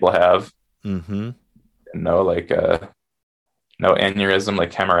old people have. Mm-hmm. No aneurysm,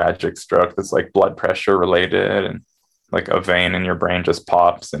 like hemorrhagic stroke that's like blood pressure related, and like a vein in your brain just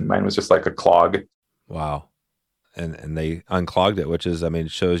pops, and mine was just like a clog. Wow. And they unclogged it, which is, it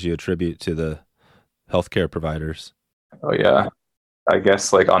shows you a tribute to the healthcare providers. Oh yeah. I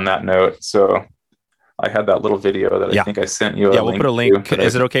guess like on that note, so I had that little video that I think I sent you. We'll put a link.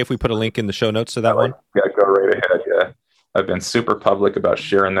 Is it okay if we put a link in the show notes to that one? Yeah, go right ahead. Yeah. I've been super public about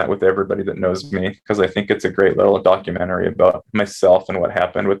sharing that with everybody that knows me, because I think it's a great little documentary about myself and what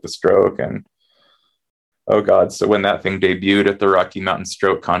happened with the stroke. And oh God, so when that thing debuted at the Rocky Mountain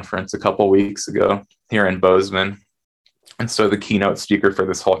Stroke Conference a couple weeks ago here in Bozeman, and so the keynote speaker for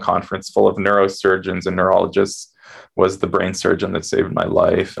this whole conference full of neurosurgeons and neurologists was the brain surgeon that saved my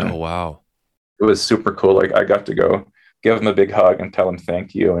life. And oh, wow. It was super cool. Like I got to go give him a big hug and tell him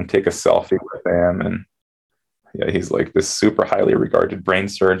thank you and take a selfie with him. And yeah, he's like this super highly regarded brain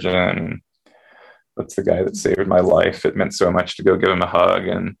surgeon. That's the guy that saved my life. It meant so much to go give him a hug,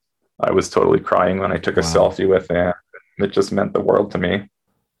 and I was totally crying when I took a selfie with him. It just meant the world to me.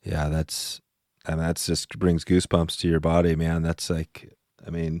 Yeah, that's just brings goosebumps to your body, man. That's like,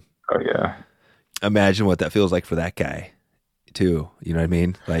 oh yeah. Imagine what that feels like for that guy too. You know what I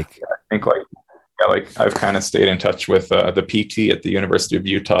mean? Like, yeah, I think like I've kind of stayed in touch with the PT at the University of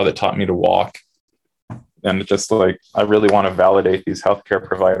Utah that taught me to walk. And just like, I really want to validate these healthcare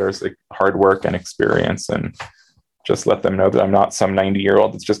providers, like hard work and experience, and just let them know that I'm not some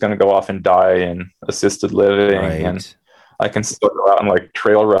 90-year-old that's just going to go off and die in assisted living. Right. And I can still go out and like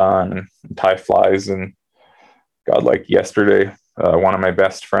trail run and tie flies. And God, like yesterday, one of my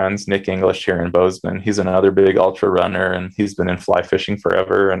best friends, Nick English here in Bozeman, he's another big ultra runner, and he's been in fly fishing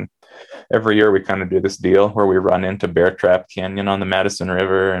forever. And every year we kind of do this deal where we run into Bear Trap Canyon on the Madison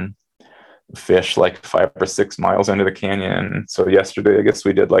River, and fish like 5 or 6 miles into the canyon. So yesterday, I guess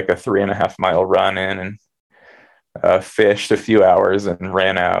we did like a 3.5 mile run in and fished a few hours and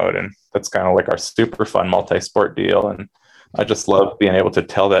ran out. And that's kind of like our super fun multi-sport deal. And I just love being able to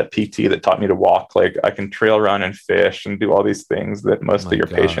tell that PT that taught me to walk, like I can trail run and fish and do all these things that most of your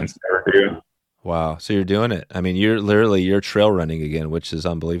patients never do. Wow. So you're doing it. I mean, you're trail running again, which is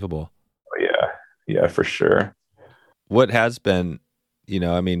unbelievable. Yeah, for sure. What has been,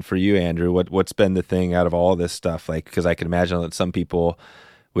 I mean, for you, Andrew, what's been the thing out of all this stuff? Like, because I can imagine that some people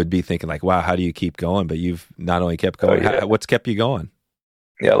would be thinking like, wow, how do you keep going? But you've not only kept going, what's kept you going?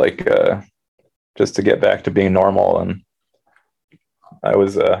 Yeah, like just to get back to being normal. And I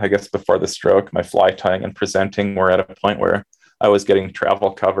was, I guess before the stroke, my fly tying and presenting were at a point where I was getting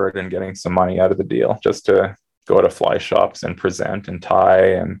travel covered and getting some money out of the deal just to go to fly shops and present and tie.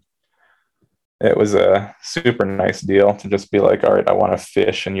 And it was a super nice deal to just be like, all right, I want to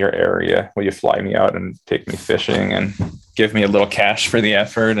fish in your area. Will you fly me out and take me fishing and give me a little cash for the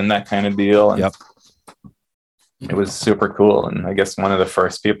effort and that kind of deal? And yep. It was super cool. And I guess one of the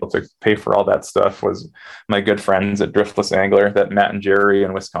first people to pay for all that stuff was my good friends at Driftless Angler, that Matt and Jerry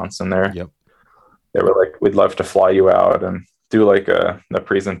in Wisconsin there. Yep. They were like, we'd love to fly you out and do like a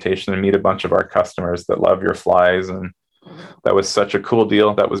presentation and meet a bunch of our customers that love your flies. And that was such a cool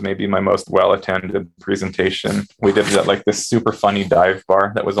deal. That was maybe my most well-attended presentation. We did at like this super funny dive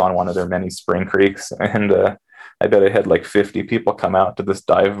bar that was on one of their many spring creeks. And I bet I had like 50 people come out to this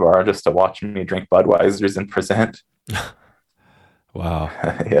dive bar just to watch me drink Budweisers and present. Wow.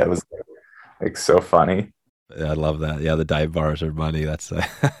 Yeah, it was like so funny. Yeah, I love that. Yeah, the dive bars are money. That's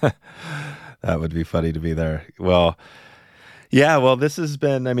that would be funny to be there. Well, yeah, well, this has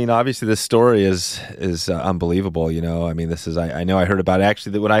been, I mean, obviously this story is unbelievable, I mean, this is, I know I heard about it.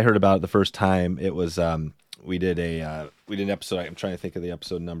 Actually, when I heard about it the first time, it was, we did an episode, I'm trying to think of the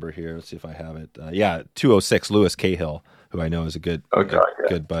episode number here. Let's see if I have it. 206, Lewis Cahill, who I know is a good,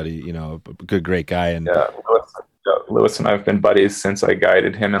 good buddy, great guy. And Lewis and I have been buddies since I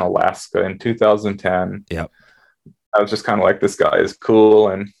guided him in Alaska in 2010. Yep. I was just kind of like, this guy is cool.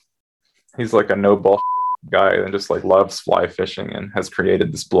 And he's like a no bullshit guy and just like loves fly fishing and has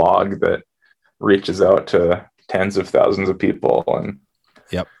created this blog that reaches out to tens of thousands of people. And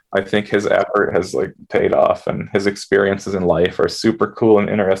yep, I think his effort has like paid off, and his experiences in life are super cool and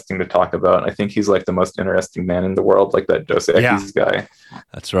interesting to talk about. I think he's like the most interesting man in the world, like that Dos Equis guy.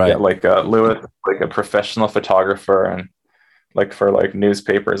 That's right. Yeah, like Lewis, like a professional photographer, and like for like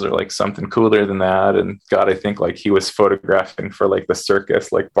newspapers or like something cooler than that. And God, I think like he was photographing for like the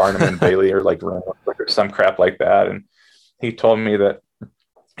circus, like Barnum and Bailey or like or some crap like that. And he told me that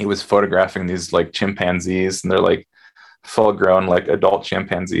he was photographing these like chimpanzees, and they're like full grown, like adult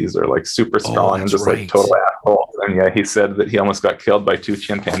chimpanzees are like super strong and just like total assholes. And yeah, he said that he almost got killed by two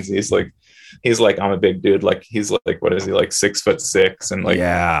chimpanzees. Like he's like, I'm a big dude. Like he's like, what is he, like 6'6" and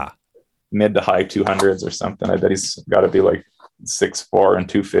like mid to high 200s or something. I bet he's got to be like 6'4" and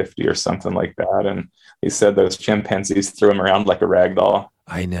 250 or something like that. And he said those chimpanzees threw him around like a rag doll.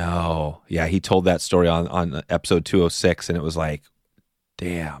 I know. Yeah, he told that story on episode 206, and it was like,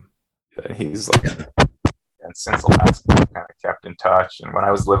 damn. He's like, and since Alaska, we kind of kept in touch. And when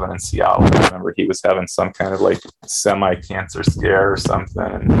I was living in Seattle, I remember he was having some kind of like semi-cancer scare or something,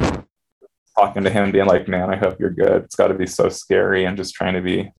 and talking to him being like, man, I hope you're good. It's got to be so scary, and just trying to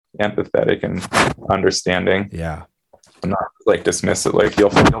be empathetic and understanding. Yeah. Not like dismiss it, like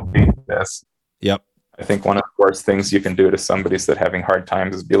you'll beat this. Yep. I think one of the worst things you can do to somebody that's having hard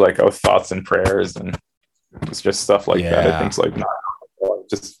times is be like, oh, thoughts and prayers, and it's just stuff like that. I think it's like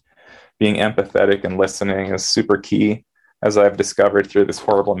just being empathetic and listening is super key, as I've discovered through this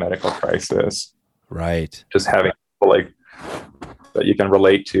horrible medical crisis. Right. Just having people like that you can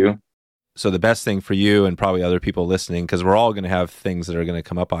relate to. So the best thing for you and probably other people listening, because we're all going to have things that are going to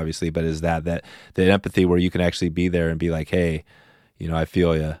come up, obviously, but is that the empathy where you can actually be there and be like, hey, I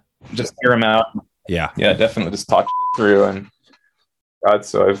feel you. Just hear them out. Yeah. Yeah, definitely just talk through. And God,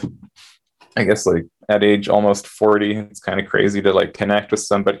 so I guess like at age almost 40, it's kind of crazy to like connect with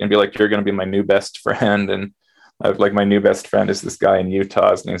somebody and be like, you're going to be my new best friend. And I've like, my new best friend is this guy in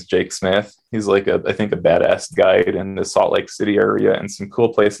Utah. His name's Jake Smith. He's like I think a badass guide in the Salt Lake City area and some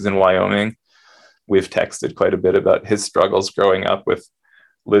cool places in Wyoming. We've texted quite a bit about his struggles growing up with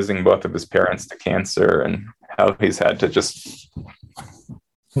losing both of his parents to cancer, and how he's had to just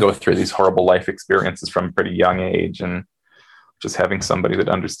go through these horrible life experiences from a pretty young age. And just having somebody that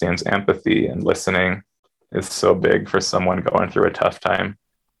understands empathy and listening is so big for someone going through a tough time.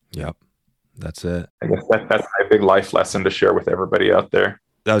 Yep. That's it. I guess that's my big life lesson to share with everybody out there.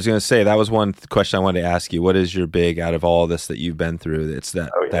 I was going to say, that was one question I wanted to ask you. What is your big, out of all this that you've been through? It's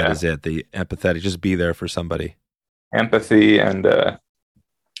that, that is it. The empathetic, just be there for somebody. Empathy. And I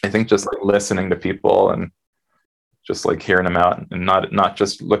think just like listening to people and just like hearing them out, and not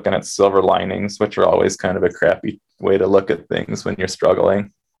just looking at silver linings, which are always kind of a crappy way to look at things when you're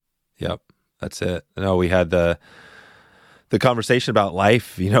struggling. Yep. That's it. No, we had the conversation about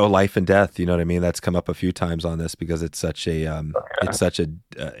life, life and death, you know what I mean? That's come up a few times on this because it's such a,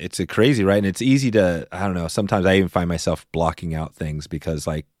 it's a crazy, right? And it's easy to, I don't know, sometimes I even find myself blocking out things because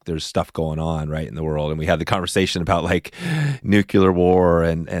like there's stuff going on right in the world. And we had the conversation about like nuclear war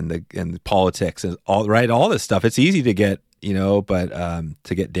and the politics and all, right? All this stuff. It's easy to get, but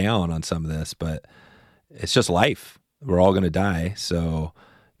to get down on some of this, but it's just life. We're all going to die. So,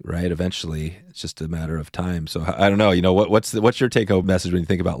 right. Eventually it's just a matter of time. So I don't know, what's your take home message when you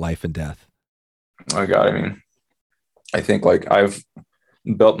think about life and death? Oh God. I mean, I think like I've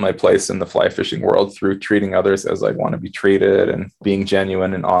built my place in the fly fishing world through treating others as I want to be treated and being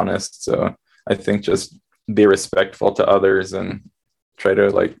genuine and honest. So I think just be respectful to others and try to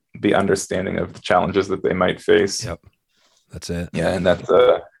like be understanding of the challenges that they might face. Yep. That's it. Yeah. And that's,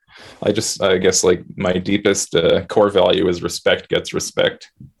 I guess like my deepest core value is respect gets respect.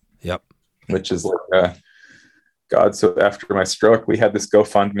 Yep. Which is like, God. So after my stroke, we had this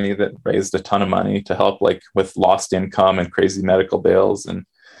GoFundMe that raised a ton of money to help like with lost income and crazy medical bills. And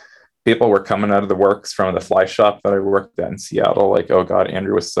people were coming out of the works from the fly shop that I worked at in Seattle. Like, oh God,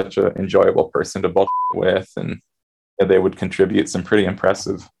 Andrew was such an enjoyable person to bullshit with. And they would contribute some pretty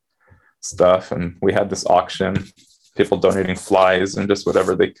impressive stuff. And we had this auction, people donating flies and just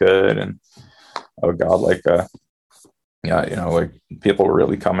whatever they could. And oh God, like, like people were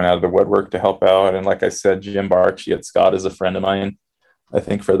really coming out of the woodwork to help out. And like I said, Jim Barchi at Scott is a friend of mine. I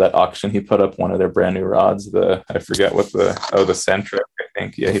think for that auction, he put up one of their brand new rods. I forget what the Centric, I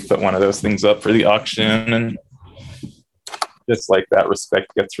think. Yeah, he put one of those things up for the auction. And just like that,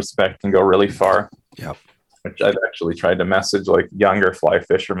 respect gets respect can go really far. Yep. Which I've actually tried to message like younger fly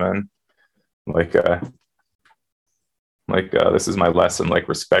fishermen, this is my lesson, like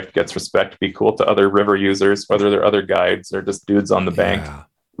respect gets respect, be cool to other river users, whether they're other guides or just dudes on the bank.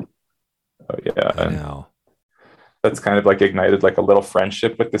 Oh yeah. I know. That's kind of like ignited like a little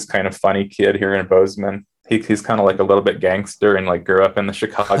friendship with this kind of funny kid here in Bozeman. He's kind of like a little bit gangster and like grew up in the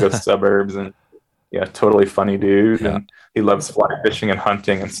Chicago suburbs and yeah, totally funny dude. Yeah. And he loves fly fishing and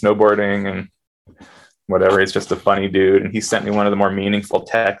hunting and snowboarding and whatever. He's just a funny dude. And he sent me one of the more meaningful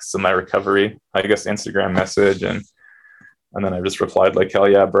texts in my recovery, I guess, Instagram message. And then I just replied like, hell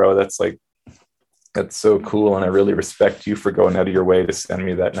yeah, bro. That's so cool. And I really respect you for going out of your way to send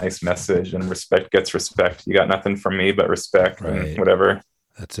me that nice message, and respect gets respect. You got nothing from me but respect, right? And whatever.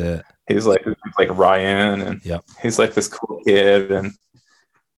 That's it. He's like Ryan, and yep. He's like this cool kid. And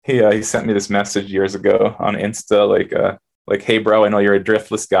he sent me this message years ago on Insta, like, hey bro, I know you're a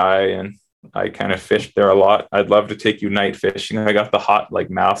driftless guy and I kind of fished there a lot. I'd love to take you night fishing. I got the hot like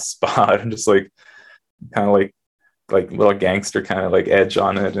mouth spot and just like kind of like little gangster kind of like edge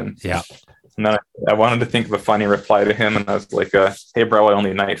on it. And yeah. And then I wanted to think of a funny reply to him, and I was like, hey bro, I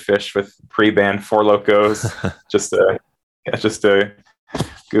only night fish with pre-band Four Locos. just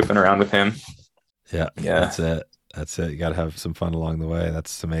goofing around with him. Yeah. That's it. You got to have some fun along the way.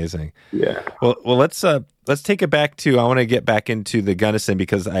 That's amazing. Yeah. Well, let's take it back to, I want to get back into the Gunnison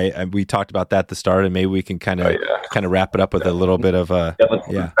because we talked about that at the start, and maybe we can kind of wrap it up with a little bit of a,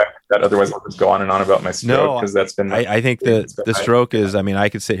 that. Otherwise I'll just go on and on about my stroke, because that's been, I think the stroke is, I mean, I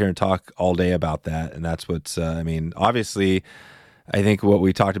could sit here and talk all day about that. And that's what's, obviously I think what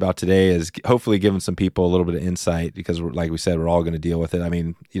we talked about today is hopefully giving some people a little bit of insight, because like we said, we're all going to deal with it. I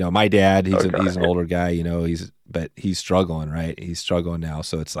mean, my dad, he's an older guy, but he's struggling, right? He's struggling now.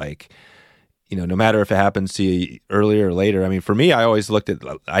 So it's like, no matter if it happens to you earlier or later. I mean, for me, I always looked at,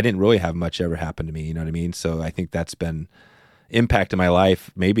 I didn't really have much ever happen to me. You know what I mean? So I think that's been impacted my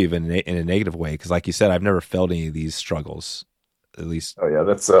life, maybe even in a negative way. Cause like you said, I've never felt any of these struggles, at least. Oh yeah.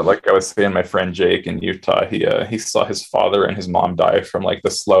 That's like I was saying, my friend Jake in Utah, he saw his father and his mom die from like the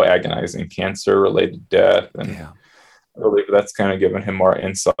slow agonizing cancer related death. And I believe that's kind of given him more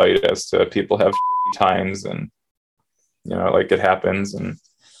insight as to people have times, and, like it happens, and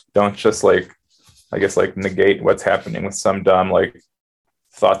don't just like, I guess, like negate what's happening with some dumb like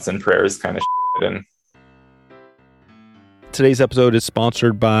thoughts and prayers kind of shit. And today's episode is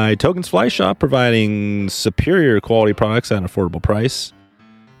sponsored by Tokens Fly Shop, providing superior quality products at an affordable price.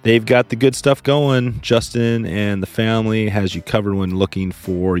 They've got the good stuff going. Justin and the family has you covered when looking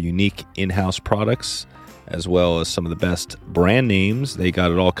for unique in-house products, as well as some of the best brand names. They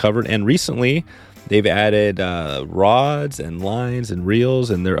got it all covered. And recently, They've added rods and lines and reels,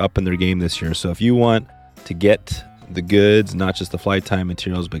 and they're up in their game this year. So if you want to get the goods, not just the fly tying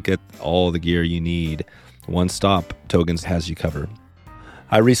materials, but get all the gear you need, one stop, Togans has you covered.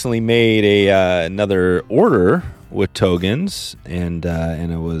 I recently made another order with Togans, and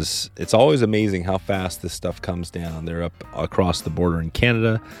it's always amazing how fast this stuff comes down. They're up across the border in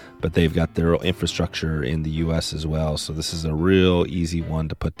Canada, but they've got their infrastructure in the U.S. as well. So this is a real easy one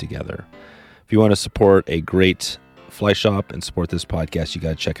to put together. If you want to support a great fly shop and support this podcast, you got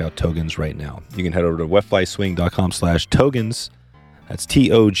to check out Togans right now. You can head over to wetflyswing.com/Togans. That's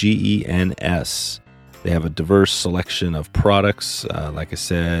Togens. They have a diverse selection of products, like I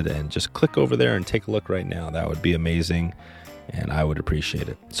said, and just click over there and take a look right now. That would be amazing, and I would appreciate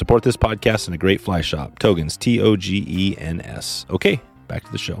it. Support this podcast and a great fly shop. Togans, Togens. Okay, back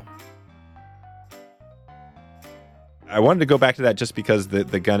to the show. I wanted to go back to that just because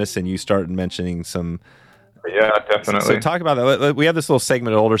the Gunnison, you started mentioning some. Yeah, definitely. So talk about that. We have this little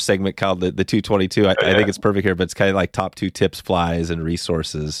segment, an older segment called the 222. I think it's perfect here, but it's kind of like top 2 tips, flies, and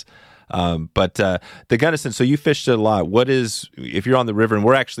resources. But the Gunnison, so you fished it a lot. What is, if you're on the river, and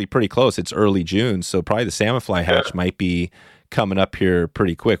we're actually pretty close, it's early June, so probably the salmon fly hatch might be coming up here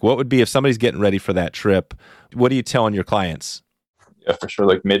pretty quick. What would be, if somebody's getting ready for that trip, what are you telling your clients? Yeah, for sure.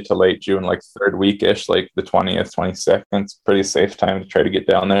 Like mid to late June, like third weekish, like the 20th, 22nd. It's pretty safe time to try to get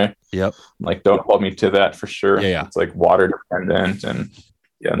down there. Yep. Like, don't hold me to that for sure. Yeah. It's like water dependent, and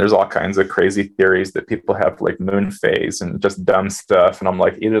there's all kinds of crazy theories that people have, like moon phase and just dumb stuff. And I'm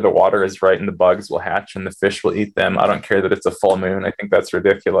like, either the water is right and the bugs will hatch and the fish will eat them. I don't care that it's a full moon. I think that's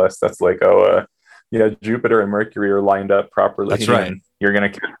ridiculous. That's like, Jupiter and Mercury are lined up properly. That's right. And you're going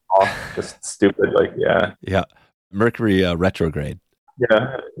to catch them off. Just stupid. Like, yeah. Mercury retrograde.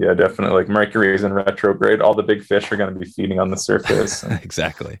 Yeah, definitely. Like Mercury is in retrograde. All the big fish are going to be feeding on the surface.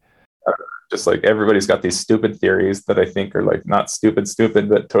 Exactly. Just like everybody's got these stupid theories that I think are like not stupid,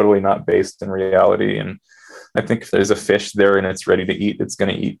 but totally not based in reality. And I think if there's a fish there and it's ready to eat, it's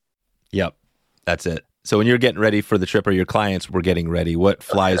going to eat. Yep. That's it. So when you're getting ready for the trip, or your clients were getting ready, what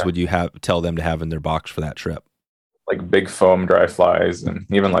flies would you tell them to have in their box for that trip? Like big foam dry flies, and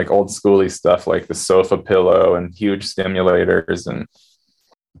even like old schooly stuff like the sofa pillow and huge stimulators, and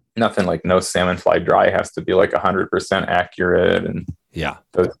nothing like no salmon fly dry has to be like 100% accurate. And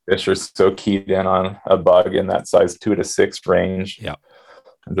those fish are so keyed in on a bug in that size 2 to 6 range. Yeah.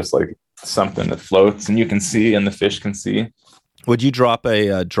 And just like something that floats and you can see and the fish can see. Would you drop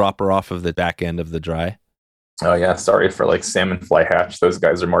a dropper off of the back end of the dry? Oh yeah. Sorry for like salmon fly hatch. Those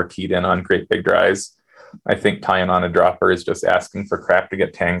guys are more keyed in on great big dries. I think tying on a dropper is just asking for crap to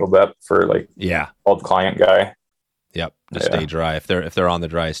get tangled up for like old client guy. Yep. Just stay dry. If they're on the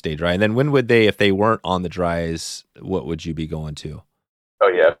dry, stay dry. And then when would they, if they weren't on the dries, what would you be going to? Oh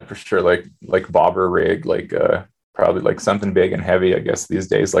yeah, for sure. Like bobber rig, like probably like something big and heavy, I guess these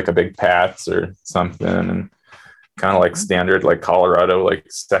days, like a big Pats or something, and kind of like standard, like Colorado, like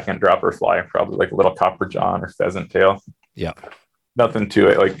second dropper fly, probably like a little copper john or pheasant tail. Yeah. Nothing to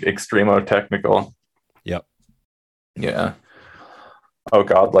it, like extremo technical. Yep. Yeah. Oh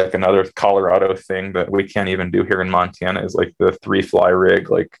God, like another Colorado thing that we can't even do here in Montana is like the 3-fly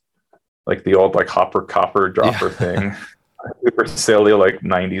rig, like the old like hopper copper dropper thing. Super silly, like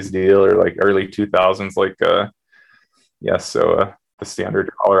 90s deal or like early 2000s, like the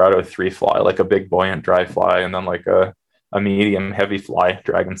standard Colorado 3-fly, like a big buoyant dry fly, and then like a medium heavy fly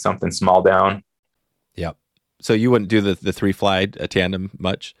dragging something small down. Yep. So you wouldn't do the 3-fly tandem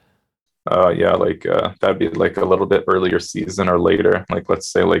much? That'd be like a little bit earlier season or later, like let's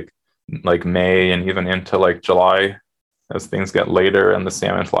say like May and even into like July, as things get later and the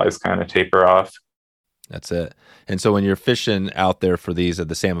salmon flies kind of taper off. That's it. And so when you're fishing out there for these at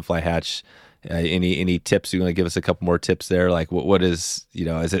the salmon fly hatch, any tips? You want to give us a couple more tips there? Like what is,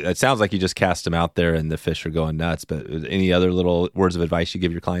 it sounds like you just cast them out there and the fish are going nuts, but any other little words of advice you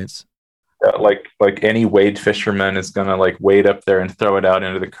give your clients? Like any wade fisherman is going to like wade up there and throw it out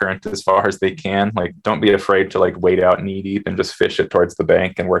into the current as far as they can. Like, don't be afraid to like wade out knee deep and just fish it towards the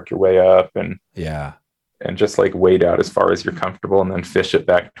bank and work your way up and just like wade out as far as you're comfortable and then fish it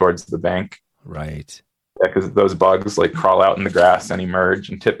back towards the bank. Right. Yeah, because those bugs like crawl out in the grass and emerge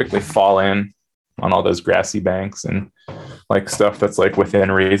and typically fall in on all those grassy banks and like stuff that's like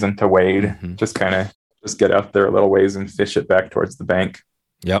within reason to wade. Mm-hmm. Just get out there a little ways and fish it back towards the bank.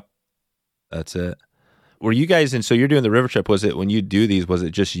 Yep. That's it. Were you guys, and so you're doing the river trip, was it, when you do these, was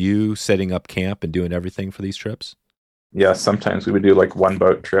it just you setting up camp and doing everything for these trips? Yeah, sometimes we would do like one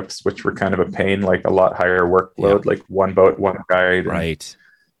boat trips, which were kind of a pain, like a lot higher workload, like one boat, one guide. Right.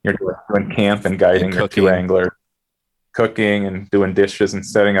 You're doing camp and guiding your 2 angler. cooking and doing dishes and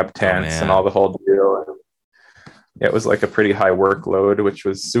setting up tents and all the whole deal. And it was like a pretty high workload, which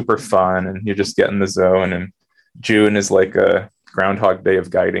was super fun. And you just get in the zone. And June is like a Groundhog Day of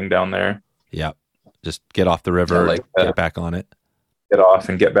guiding down there. Yep. Just get off the river, get back on it. Get off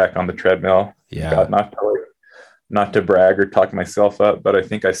and get back on the treadmill. Yeah. God, not to brag or talk myself up, but I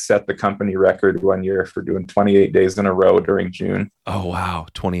think I set the company record one year for doing 28 days in a row during June. Oh, wow.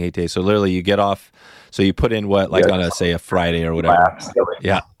 28 days. So literally you get off. So you put in what, like on a Friday or whatever. Laps.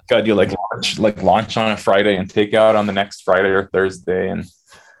 Yeah. God, you launch on a Friday and take out on the next Friday or Thursday and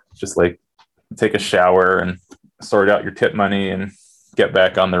just like take a shower and sort out your tip money and get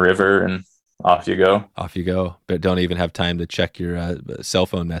back on the river and off you go. Off you go. But don't even have time to check your cell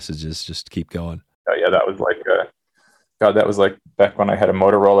phone messages. Just keep going. Oh, yeah. That was like, that was like back when I had a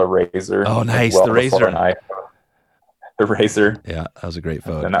Motorola Razr. Oh, nice. Well, the Razr. The Razr. Yeah, that was a great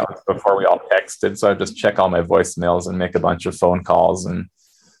phone. And that was before we all texted. So I'd just check all my voicemails and make a bunch of phone calls and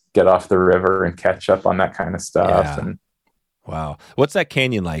get off the river and catch up on that kind of stuff. Yeah. And wow. What's that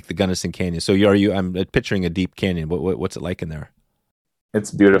canyon like, the Gunnison Canyon? So I'm picturing a deep canyon. What's it like in there?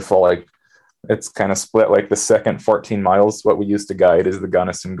 It's beautiful. Like it's kind of split. Like the second 14 miles, what we used to guide is the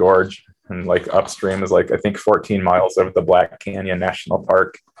Gunnison Gorge. And like upstream is like, I think 14 miles of the Black Canyon National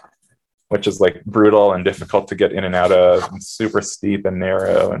Park, which is like brutal and difficult to get in and out of, and super steep and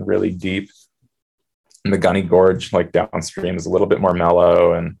narrow and really deep. And the Gunny Gorge, like downstream, is a little bit more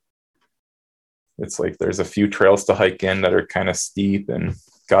mellow. And it's like there's a few trails to hike in that are kind of steep. And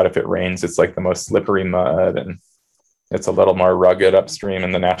God, if it rains, it's like the most slippery mud. And it's a little more rugged upstream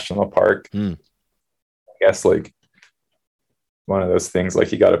in the national park. I guess like one of those things,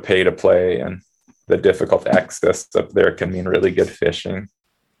 like you got to pay to play, and the difficult access up there can mean really good fishing.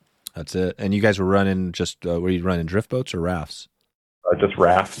 That's it. And you guys were running were you running drift boats or rafts? Just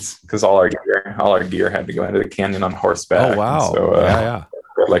rafts, because all our gear had to go into the canyon on horseback. Oh, wow. So, yeah.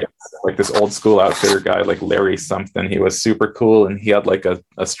 Like this old school outfitter guy, like Larry something, he was super cool. And he had like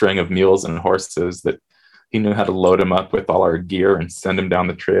a string of mules and horses that he knew how to load them up with all our gear and send them down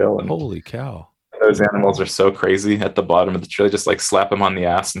the trail. And holy cow. Those animals are so crazy at the bottom of the trail. Just like slap them on the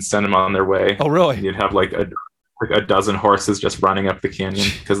ass and send them on their way. Oh, really? And you'd have like a dozen horses just running up the canyon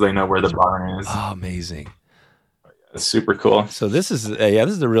because they know where the barn is. Oh, amazing. It's super cool. So this is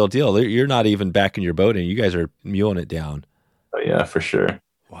the real deal. You're not even backing your boat in. You guys are muling it down. Oh, yeah, for sure.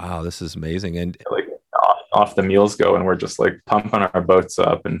 Wow, this is amazing. And like off the mules go, and we're just like pumping our boats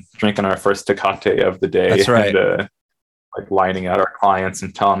up and drinking our first Tecate of the day. That's right. And, like lining out our clients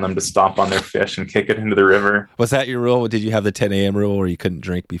and telling them to stomp on their fish and kick it into the river. Was that your rule? Did you have the 10 a.m. rule where you couldn't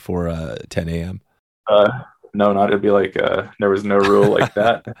drink before 10 a.m.? No, not. It'd be like there was no rule like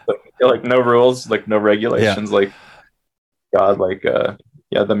that. Like no rules, like no regulations. Yeah. Like God, like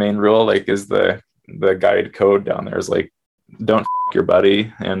the main rule like is the guide code down there is like don't f*** your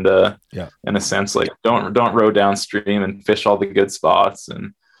buddy, and in a sense like don't row downstream and fish all the good spots,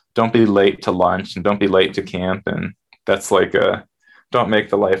 and don't be late to lunch and don't be late to camp, and that's like don't make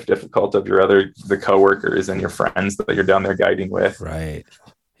the life difficult of the coworkers and your friends that you're down there guiding with. Right.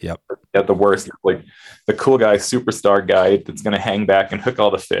 Yep. At the worst, like the cool guy, superstar guide that's going to hang back and hook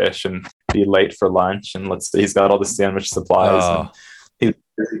all the fish and be late for lunch. And let's say he's got all the sandwich supplies. And he's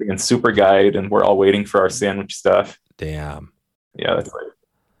being super guide, and we're all waiting for our sandwich stuff. Damn. Yeah, that's like.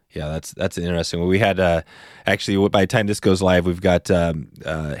 Yeah, that's interesting. Well, we had actually by the time this goes live, we've got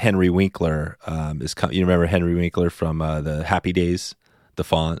Henry Winkler. You remember Henry Winkler from the Happy Days, the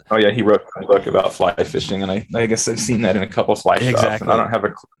font? Oh yeah, he wrote a book about fly fishing, and I guess I've seen that in a couple of fly shops. And I don't have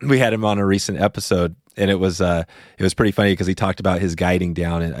a clue. We had him on a recent episode, and it was pretty funny because he talked about his guiding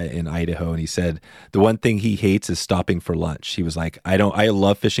down in Idaho, and he said the one thing he hates is stopping for lunch. He was like, I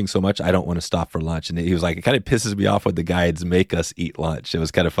love fishing so much, I don't want to stop for lunch. And he was like, it kind of pisses me off when the guides make us eat lunch. It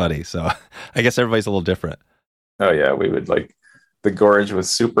was kind of funny. So I guess everybody's a little different. Oh yeah, we would like the gorge was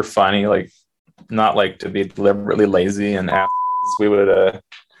super funny, like not like to be deliberately lazy and assholes. We would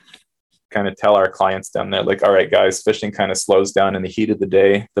kind of tell our clients down there, like, all right, guys, fishing kind of slows down in the heat of the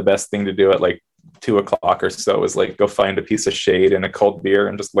day. The best thing to do at like 2:00 or so is like go find a piece of shade and a cold beer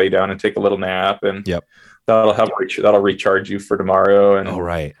and just lay down and take a little nap, and that'll recharge you for tomorrow. And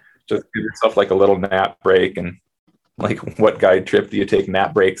just give yourself like a little nap break. And like, what guide trip do you take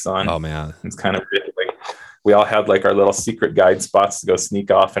nap breaks on? Oh man, it's kind of like we all had like our little secret guide spots to go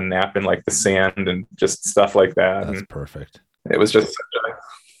sneak off and nap in like the sand and just stuff like that. That's and perfect. It was just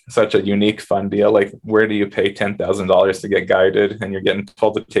such a unique, fun deal. Like, where do you pay $10,000 to get guided, and you're getting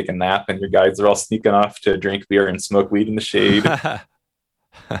told to take a nap, and your guides are all sneaking off to drink beer and smoke weed in the shade?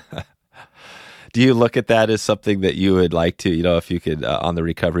 Do you look at that as something that you would like to, if you could on the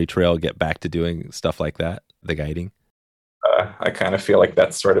recovery trail get back to doing stuff like that, the guiding? I kind of feel like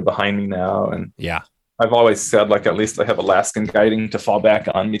that's sort of behind me now. And Yeah. I've always said, like, at least I have Alaskan guiding to fall back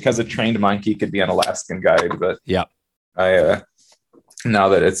on, because a trained monkey could be an Alaskan guide. But Yeah. Now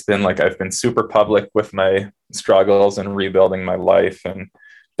that it's been like, I've been super public with my struggles and rebuilding my life and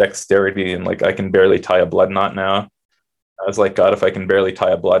dexterity, and like I can barely tie a blood knot now. I was like, God, if I can barely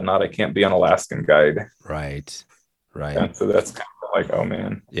tie a blood knot, I can't be an Alaskan guide. Right. And so that's kind of like, oh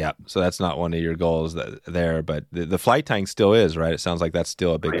man. Yeah. So that's not one of your goals there, but the flight tying still is, right? It sounds like that's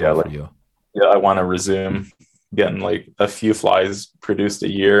still a big goal for you. Yeah, I want to resume getting like a few flies produced a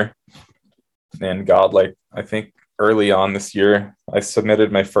year. And God, like, I think early on this year, I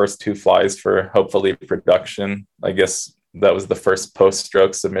submitted my first 2 flies for hopefully production. I guess that was the first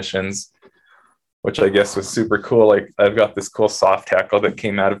post-stroke submissions, which I guess was super cool. Like, I've got this cool soft tackle that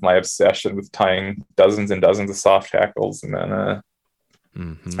came out of my obsession with tying dozens and dozens of soft tackles. And then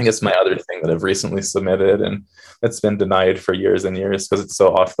I guess my other thing that I've recently submitted, and it's been denied for years and years because it's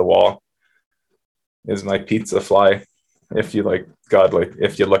so off the wall, is my pizza fly. If you like, God, like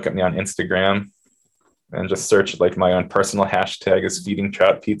if you look at me on Instagram and just search, like, my own personal hashtag is feeding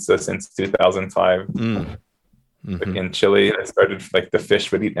trout pizza since 2005. Like in Chile, I started, like, the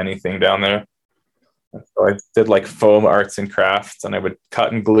fish would eat anything down there. So I did like foam arts and crafts, and I would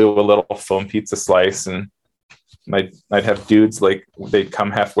cut and glue a little foam pizza slice, and I'd have dudes, like, they'd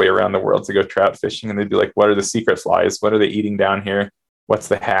come halfway around the world to go trout fishing, and they'd be like, what are the secret flies? What are they eating down here? What's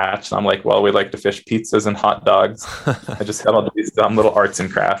the hatch? And I'm like, well, we like to fish pizzas and hot dogs. I just had all these dumb little arts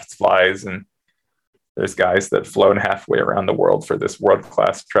and crafts flies, and there's guys that flown halfway around the world for this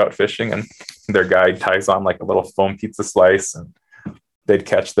world-class trout fishing, and their guide ties on like a little foam pizza slice, and they'd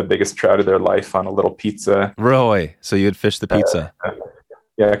catch the biggest trout of their life on a little pizza. Really? So you'd fish the pizza?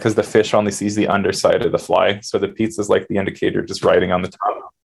 Yeah, because the fish only sees the underside of the fly. So the pizza's like the indicator just riding on the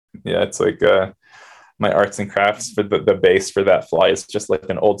top. Yeah, it's like my arts and crafts for the base for that fly is just like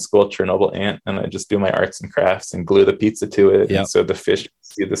an old school Chernobyl ant. And I just do my arts and crafts and glue the pizza to it. Yep. And so the fish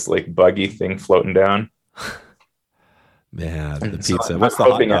see this like buggy thing floating down. Man, the pizza. So what's the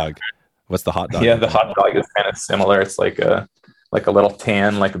hot dog? What's the hot dog? Yeah, the hot dog is kind of similar. It's like a little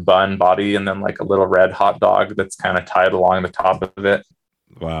tan, like bun body, and then like a little red hot dog that's kind of tied along the top of it.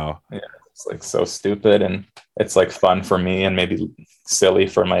 Wow. Yeah, it's like so stupid, and it's like fun for me and maybe silly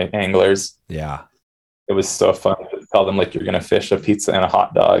for my anglers. Yeah. It was so fun to tell them, like, you're going to fish a pizza and a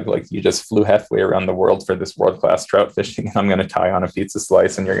hot dog. Like, you just flew halfway around the world for this world-class trout fishing, and I'm going to tie on a pizza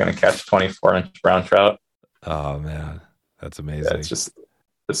slice, and you're going to catch 24-inch brown trout. Oh, man. That's amazing. Yeah, it's just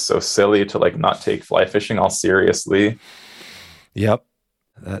so silly to, like, not take fly fishing all seriously. Yep.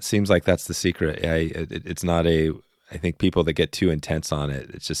 That seems like that's the secret. Yeah, it's not I think people that get too intense on it,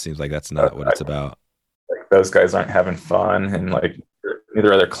 it just seems like that's not what it's about. Like, those guys aren't having fun, and like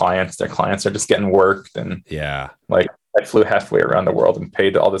neither are their clients. Their clients are just getting worked, and yeah, like I flew halfway around the world and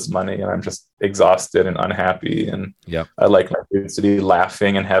paid all this money, and I'm just exhausted and unhappy. And yep. I like my dudes to be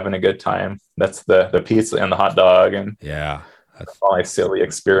laughing and having a good time. That's the pizza and the hot dog, and yeah, that's all my silly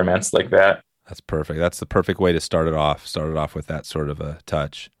experiments like that. That's perfect. That's the perfect way to start it off. Start it off with that sort of a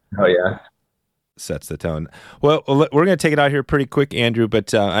touch. Oh yeah. Sets the tone. Well, we're going to take it out here pretty quick, Andrew,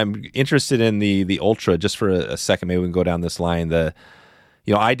 but I'm interested in the Ultra just for a second. Maybe we can go down this line. I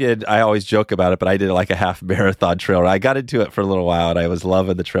always joke about it, but I did like a half marathon trail. I got into it for a little while, and I was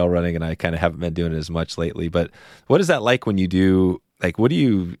loving the trail running, and I kind of haven't been doing it as much lately. But what is that like when you do, like, what are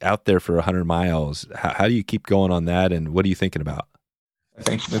you out there for 100 miles? How do you keep going on that, and what are you thinking about? I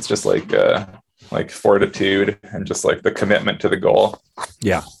think it's just like fortitude and just like the commitment to the goal.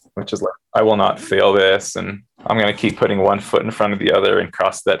 Yeah. Which is like, I will not fail this, and I'm going to keep putting one foot in front of the other and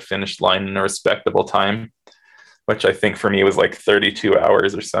cross that finish line in a respectable time, which I think for me was like 32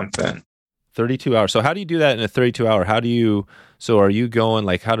 hours or something. 32 hours. So how do you do that in a 32 hour? Are you going,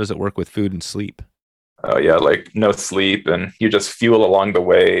 like, how does it work with food and sleep? Oh yeah, like no sleep, and you just fuel along the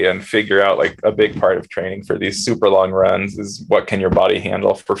way and figure out, like, a big part of training for these super long runs is what can your body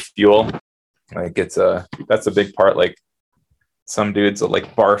handle for fuel. Like that's a big part. Like, some dudes will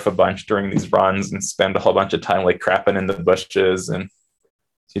like barf a bunch during these runs and spend a whole bunch of time like crapping in the bushes, and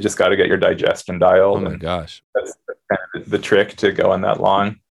you just got to get your digestion dialed. Oh my gosh. That's kind of the trick to going that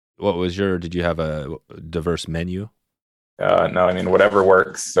long. Did you have a diverse menu? No, I mean, whatever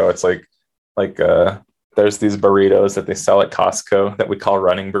works. So it's like there's these burritos that they sell at Costco that we call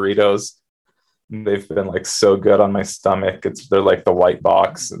running burritos. They've been like so good on my stomach. They're like the white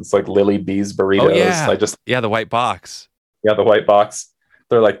box. It's like Lily B's burritos. Oh, yeah. The white box. Yeah, the white box.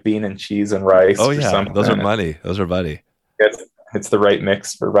 They're like bean and cheese and rice. Oh yeah, something. Those are money. It's the right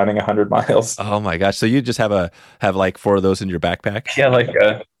mix for running 100 miles. Oh my gosh! So you just have like 4 of those in your backpack? Yeah, like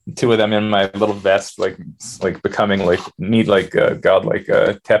two of them in my little vest, like becoming like need like God, like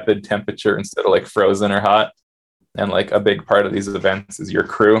a tepid temperature instead of like frozen or hot. And like a big part of these events is your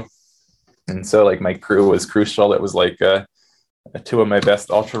crew. And so like my crew was crucial. It was like two of my best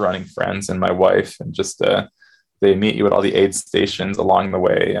ultra running friends and my wife, and just they meet you at all the aid stations along the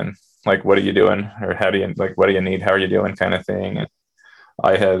way, and like, what are you doing, or how do you, like, what do you need, how are you doing, kind of thing. And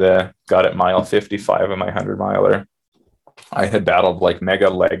I had got at mile 55 of my 100-miler. I had battled like mega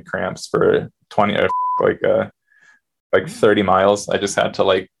leg cramps for 20 like 30 miles. I just had to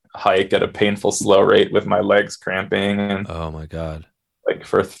like hike at a painful slow rate with my legs cramping, and oh my God, like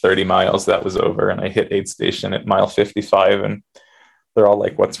for 30 miles that was over. And I hit aid station at mile 55, and they're all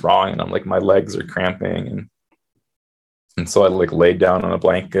like, what's wrong? And I'm like, my legs are cramping. And so I like laid down on a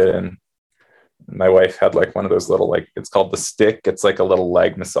blanket, and my wife had like one of those little, like, it's called the stick. It's like a little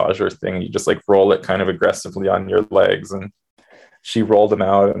leg massager thing. You just like roll it kind of aggressively on your legs, and she rolled them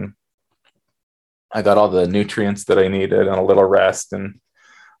out, and I got all the nutrients that I needed and a little rest, and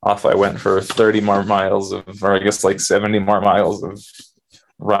off I went for 30 more miles or I guess like 70 more miles of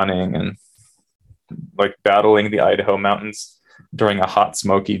running, and like battling the Idaho mountains during a hot,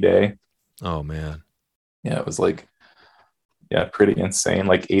 smoky day. Oh man. Yeah, it was like, yeah, pretty insane,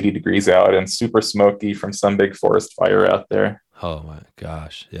 like 80 degrees out and super smoky from some big forest fire out there. Oh my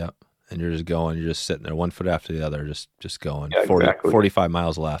gosh. Yeah. And you're just sitting there, one foot after the other, just going. Yeah, 45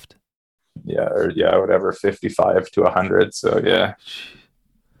 miles left. Yeah. Or yeah, whatever, 55 to 100. So yeah.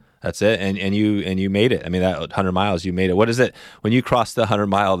 That's it. And you made it. I mean, that 100 miles, you made it. What is it when you cross the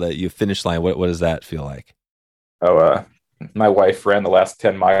 100-mile that you finish line? What does that feel like? Oh, my wife ran the last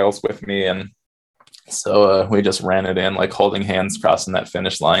 10 miles with me, and so we just ran it in, like holding hands, crossing that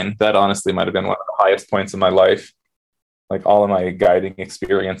finish line. That honestly might have been one of the highest points of my life. Like all of my guiding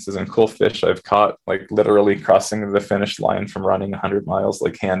experiences and cool fish I've caught, like literally crossing the finish line from running 100 miles,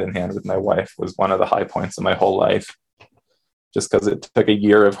 like hand in hand with my wife, was one of the high points of my whole life. Just because it took a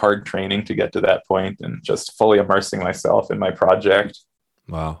year of hard training to get to that point, and just fully immersing myself in my project.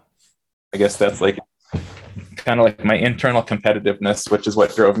 Wow. I guess that's like kind of like my internal competitiveness, which is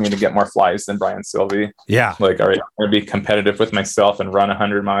what drove me to get more flies than Brian Sylvie. Yeah. Like, all right, I'm going to be competitive with myself and run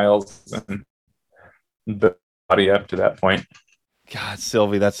 100 miles and build body up to that point. God,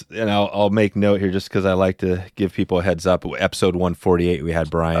 Sylvie, that's, and I'll make note here just because I like to give people a heads up. Episode 148, we had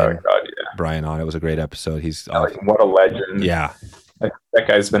Brian. Oh, God, yeah. Brian on. It was a great episode. He's like, what a legend. Yeah. That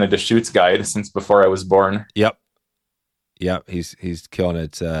guy's been a Deschutes guide since before I was born. Yep. He's killing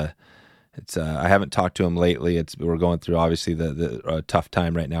it. It's I haven't talked to him lately. We're going through obviously the tough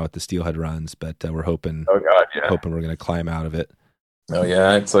time right now with the steelhead runs, but we're hoping. Oh God, yeah. Hoping we're going to climb out of it. Oh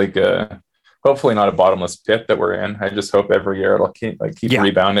yeah, it's like hopefully not a bottomless pit that we're in. I just hope every year it'll keep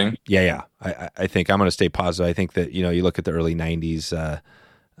rebounding. Yeah. I think I'm going to stay positive. I think that, you look at the early 90s.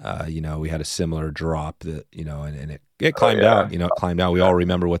 We had a similar drop that, and it climbed out. It climbed out. We all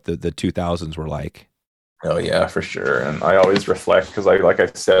remember what the 2000s were like. Oh yeah, for sure. And I always reflect because like I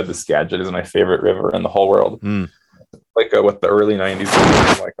said, the Skagit is my favorite river in the whole world. Like with the early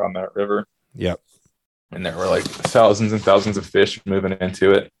 90s, like on that river. Yep. And there were like thousands and thousands of fish moving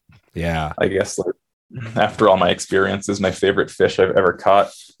into it. Yeah. I guess like after all my experiences, my favorite fish I've ever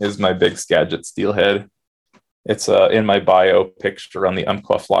caught is my big Skagit steelhead. It's in my bio picture on the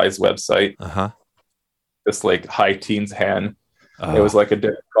Umpqua Flies website. This like high teens hen. It was like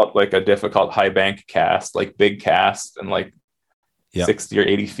a difficult high bank cast, like big cast, and like 60 or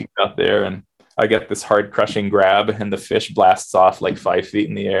 80 feet out there. And I get this hard crushing grab, and the fish blasts off like 5 feet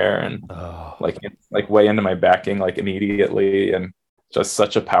in the air, and like way into my backing, like immediately, and just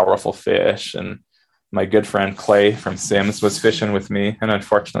such a powerful fish. And my good friend Clay from Sims was fishing with me, and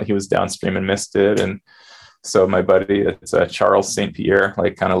unfortunately he was downstream and missed it. And so my buddy, it's Charles St. Pierre,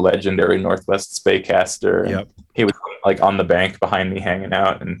 like kind of legendary Northwest spay caster. Yep. He was like on the bank behind me hanging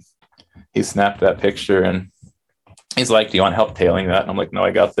out, and he snapped that picture, and he's like, do you want help tailing that? And I'm like, no,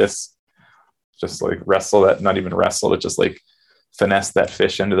 I got this. Just like wrestle that, not even wrestle, but just like finesse that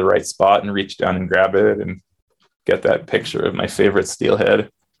fish into the right spot and reach down and grab it and get that picture of my favorite steelhead.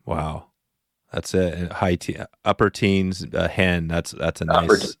 Wow. That's it. Upper teens hen. That's a nice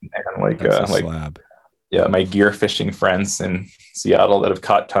upper teen hen, like slab. Yeah, my gear fishing friends in Seattle that have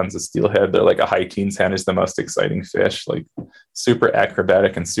caught tons of steelhead, they're like a high teens hen is the most exciting fish, like super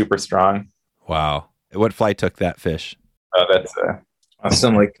acrobatic and super strong. Wow. What fly took that fish? That's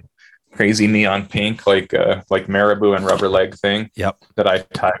some like crazy neon pink, like marabou and rubber leg thing. Yep. That I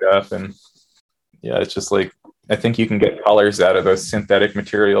tied up. And yeah, it's just like, I think you can get colors out of those synthetic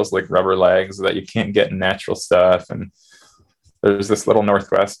materials like rubber legs that you can't get in natural stuff. And there's this little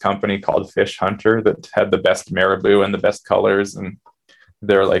Northwest company called Fish Hunter that had the best marabou and the best colors. And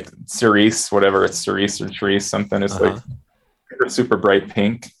they're like cerise, whatever it's cerise or cerise, something. It's like super bright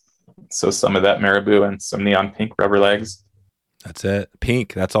pink. So some of that marabou and some neon pink rubber legs. That's it.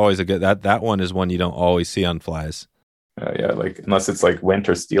 Pink. That's always a good. That one is one you don't always see on flies. Yeah, like unless it's like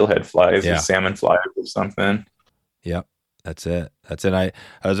winter steelhead flies or salmon flies or something. Yep. That's it. I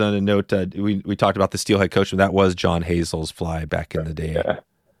was on a note. We talked about the steelhead coachman. That was John Hazel's fly back in the day. Yeah.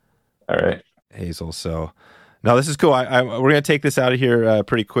 All right. Hazel. So, no, this is cool. We're gonna take this out of here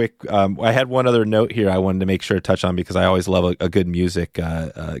pretty quick. I had one other note here I wanted to make sure to touch on because I always love a good music,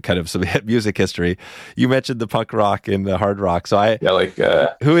 kind of some music history. You mentioned the punk rock and the hard rock. So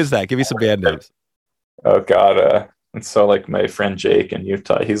who is that? Give me some band names. Oh God. And so like my friend Jake in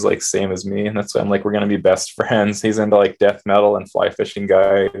Utah, he's like same as me. And that's why I'm like, we're going to be best friends. He's into like death metal and fly fishing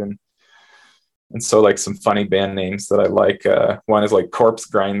guide. And so like some funny band names that I like, one is like Corpse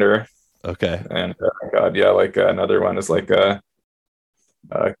Grinder. Okay. And God, yeah. Like another one is like a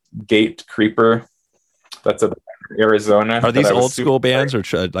Gate Creeper. That's a Arizona. Are these old school bands or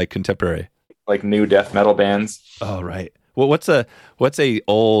like contemporary? Like new death metal bands. Oh, right. Well, what's a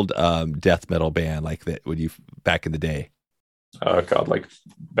old death metal band like that? Would you back in the day? Oh God, like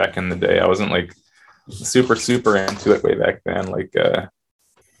back in the day, I wasn't like super into it way back then. Like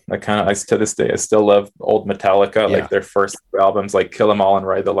I to this day I still love old Metallica, like their first albums, like Kill 'Em All and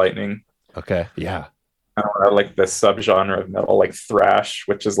Ride the Lightning. Okay, yeah. I like the subgenre of metal, like thrash,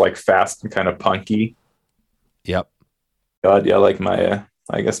 which is like fast and kind of punky. Yep. God, yeah, like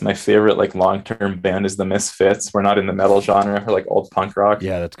I guess my favorite like long-term band is the Misfits. We're not in the metal genre, we're like old punk rock.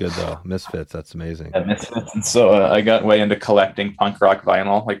 Yeah, that's good though. Misfits, that's amazing. Yeah, Misfits. And so I got way into collecting punk rock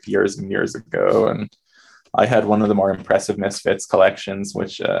vinyl like years and years ago, and I had one of the more impressive Misfits collections,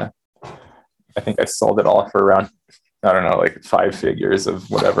 which I think I sold it all for around, I don't know, like 5 figures of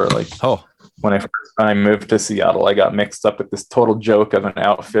whatever. Like when I moved to Seattle, I got mixed up with this total joke of an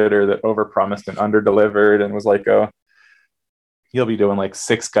outfitter that overpromised and underdelivered and was like, oh, you'll be doing like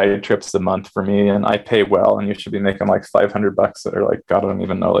 6 guided trips a month for me and I pay well and you should be making like $500 or like, God, I don't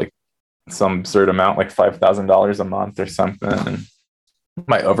even know, like some absurd amount, like $5,000 a month or something. And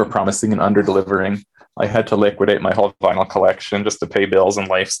my overpromising and underdelivering, I had to liquidate my whole vinyl collection just to pay bills and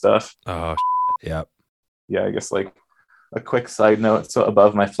life stuff. Oh, yeah. Yeah, I guess like a quick side note. So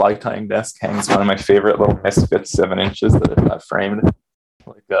above my fly tying desk hangs one of my favorite little Misfits 7 inches that I've got framed.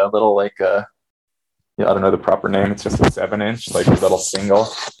 Like a little, I don't know the proper name. It's just a 7-inch, like a little single.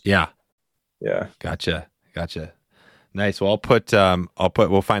 Yeah. Yeah. Gotcha. Nice. Well,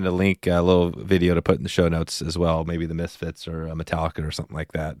 we'll find a link, a little video to put in the show notes as well. Maybe the Misfits or Metallica or something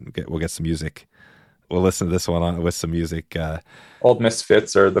like that. We'll get some music. We'll listen to this one with some music. Old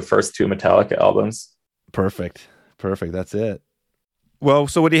Misfits are the first 2 Metallica albums. Perfect. That's it. Well,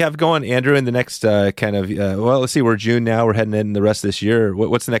 so what do you have going, Andrew, in the next let's see, we're June now. We're heading in the rest of this year.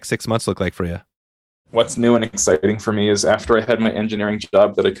 What's the next 6 months look like for you? What's new and exciting for me is after I had my engineering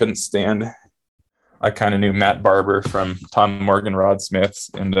job that I couldn't stand, I kind of knew Matt Barber from Tom Morgan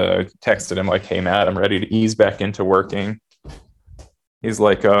Rodsmiths and texted him like, hey, Matt, I'm ready to ease back into working. He's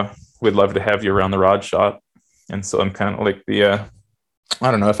like, we'd love to have you around the rod shop. And so I'm kind of like I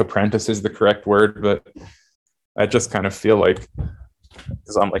don't know if apprentice is the correct word, but I just kind of feel like,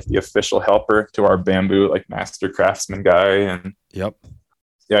 because I'm like the official helper to our bamboo, like master craftsman guy. And yep.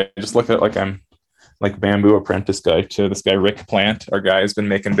 Yeah, I just look at it like I'm like bamboo apprentice guy to this guy, Rick Plant. Our guy has been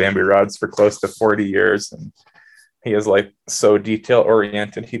making bamboo rods for close to 40 years. And he is like so detail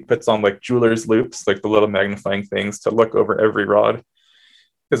oriented. He puts on like jeweler's loops, like the little magnifying things to look over every rod,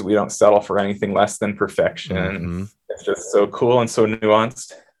 because we don't settle for anything less than perfection. Mm-hmm. It's just so cool and so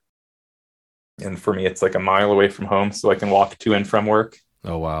nuanced. And for me, it's like a mile away from home, so I can walk to and from work.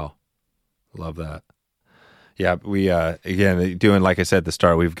 Oh, wow. Love that. Yeah, we, again, doing, like I said at the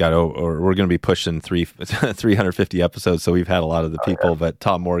start, we've got, we're going to be pushing 350 episodes, so we've had a lot of the people, but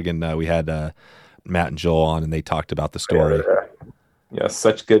Tom Morgan, we had Matt and Joel on, and they talked about the story. Yeah,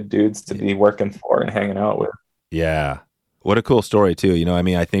 such good dudes to be working for and hanging out with. Yeah. What a cool story, too. You know, I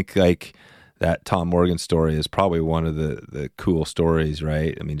mean, I think, like, that Tom Morgan story is probably one of the cool stories,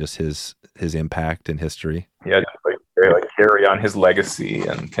 right? I mean, just his impact and history. Yeah, just like carry on his legacy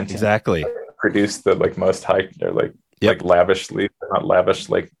and continue. Exactly. Produce the like most high or like lavishly, not lavish,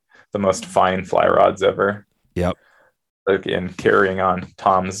 like the most fine fly rods ever. Yep. Like in carrying on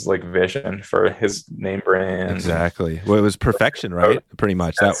Tom's like vision for his name brand. Exactly. Well, it was perfection, right? Pretty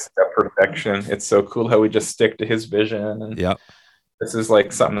much. That's perfection. It's so cool how we just stick to his vision. And yep. This is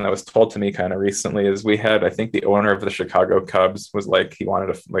like something that was told to me kind of recently is we had, I think the owner of the Chicago Cubs was like, he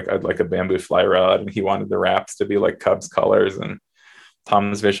wanted I'd like a bamboo fly rod and he wanted the wraps to be like Cubs colors. And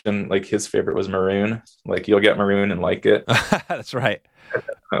Tom's vision, like his favorite was maroon. Like you'll get maroon and like it. That's right.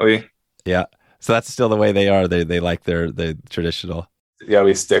 Definitely. Yeah. So that's still the way they are. They like the traditional. Yeah,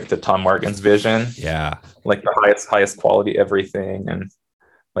 we stick to Tom Morgan's vision. Yeah. Like the highest quality everything, and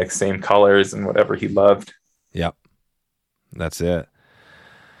like same colors and whatever he loved. Yep. That's it.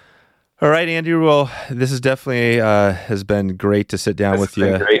 All right, Andrew. Well, this is definitely has been great to sit down with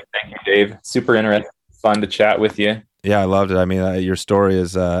you. Great. Thank you, Dave. Super interesting. Fun to chat with you. Yeah, I loved it. I mean, your story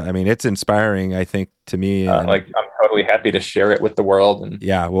is, it's inspiring, I think, to me. I'm totally happy to share it with the world. And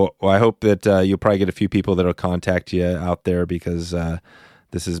yeah, well, I hope that you'll probably get a few people that'll contact you out there, because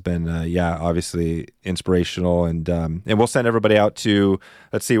this has been, obviously inspirational. And we'll send everybody out to,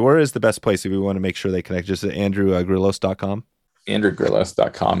 let's see, where is the best place if we want to make sure they connect? Just at andrewgrillos.com.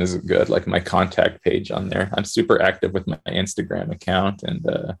 andrewgrillos.com is good, like my contact page on there. I'm super active with my Instagram account, and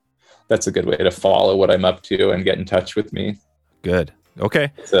that's a good way to follow what I'm up to and get in touch with me. Good. Okay.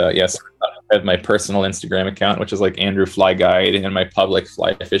 So, yes, I have my personal Instagram account, which is like Andrew Fly Guide, and my public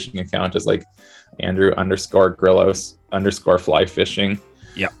fly fishing account is like Andrew_Grillos_fly fishing.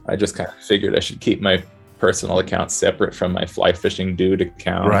 Yeah. I just kind of figured I should keep my personal account separate from my fly fishing dude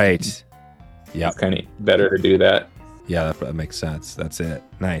account. Right. Yeah. It's kind of better to do that. Yeah, that makes sense. That's it.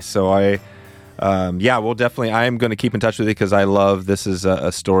 Nice. So we'll definitely, I'm going to keep in touch with you, because I love, this is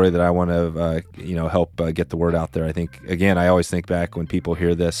a story that I want to, help get the word out there. I think, again, I always think back when people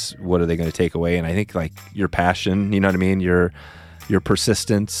hear this, what are they going to take away? And I think like your passion, you know what I mean? Your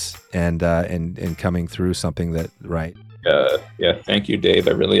persistence and coming through something that, right. Yeah. Thank you, Dave.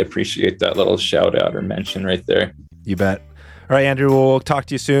 I really appreciate that little shout out or mention right there. You bet. All right, Andrew, we'll talk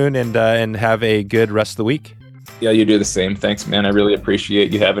to you soon, and have a good rest of the week. Yeah, you do the same. Thanks, man. I really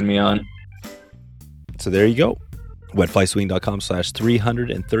appreciate you having me on. So there you go.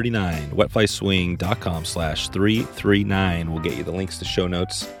 Wetflyswing.com/339. Wetflyswing.com/339 will get you the links to show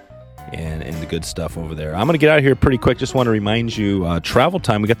notes and the good stuff over there. I'm going to get out of here pretty quick. Just want to remind you, travel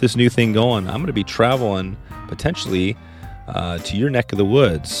time. We got this new thing going. I'm going to be traveling potentially to your neck of the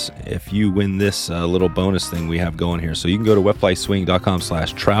woods if you win this little bonus thing we have going here. So you can go to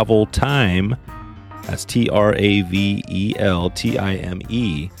wetflyswing.com/travel time. That's TRAVELTIME.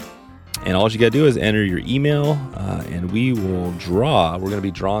 And all you got to do is enter your email, and we will draw. We're going to be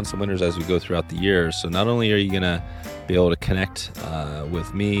drawing some winners as we go throughout the year. So not only are you going to be able to connect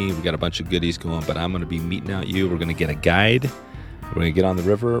with me, we got a bunch of goodies going, but I'm going to be meeting out you. We're going to get a guide. We're going to get on the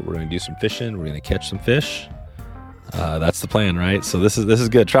river. We're going to do some fishing. We're going to catch some fish. That's the plan, right? So this is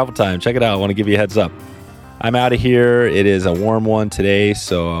good. Travel time. Check it out. I want to give you a heads up. I'm out of here. It is a warm one today,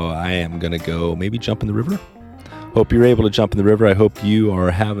 so I am going to go maybe jump in the river. Hope you're able to jump in the river. I hope you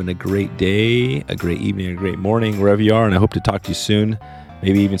are having a great day, a great evening, a great morning, wherever you are, and I hope to talk to you soon.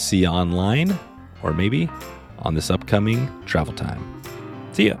 Maybe even see you online, or maybe on this upcoming travel time.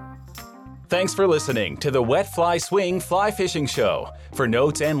 See ya. Thanks for listening to the Wet Fly Swing Fly Fishing Show. For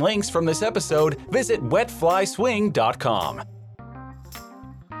notes and links from this episode, visit wetflyswing.com.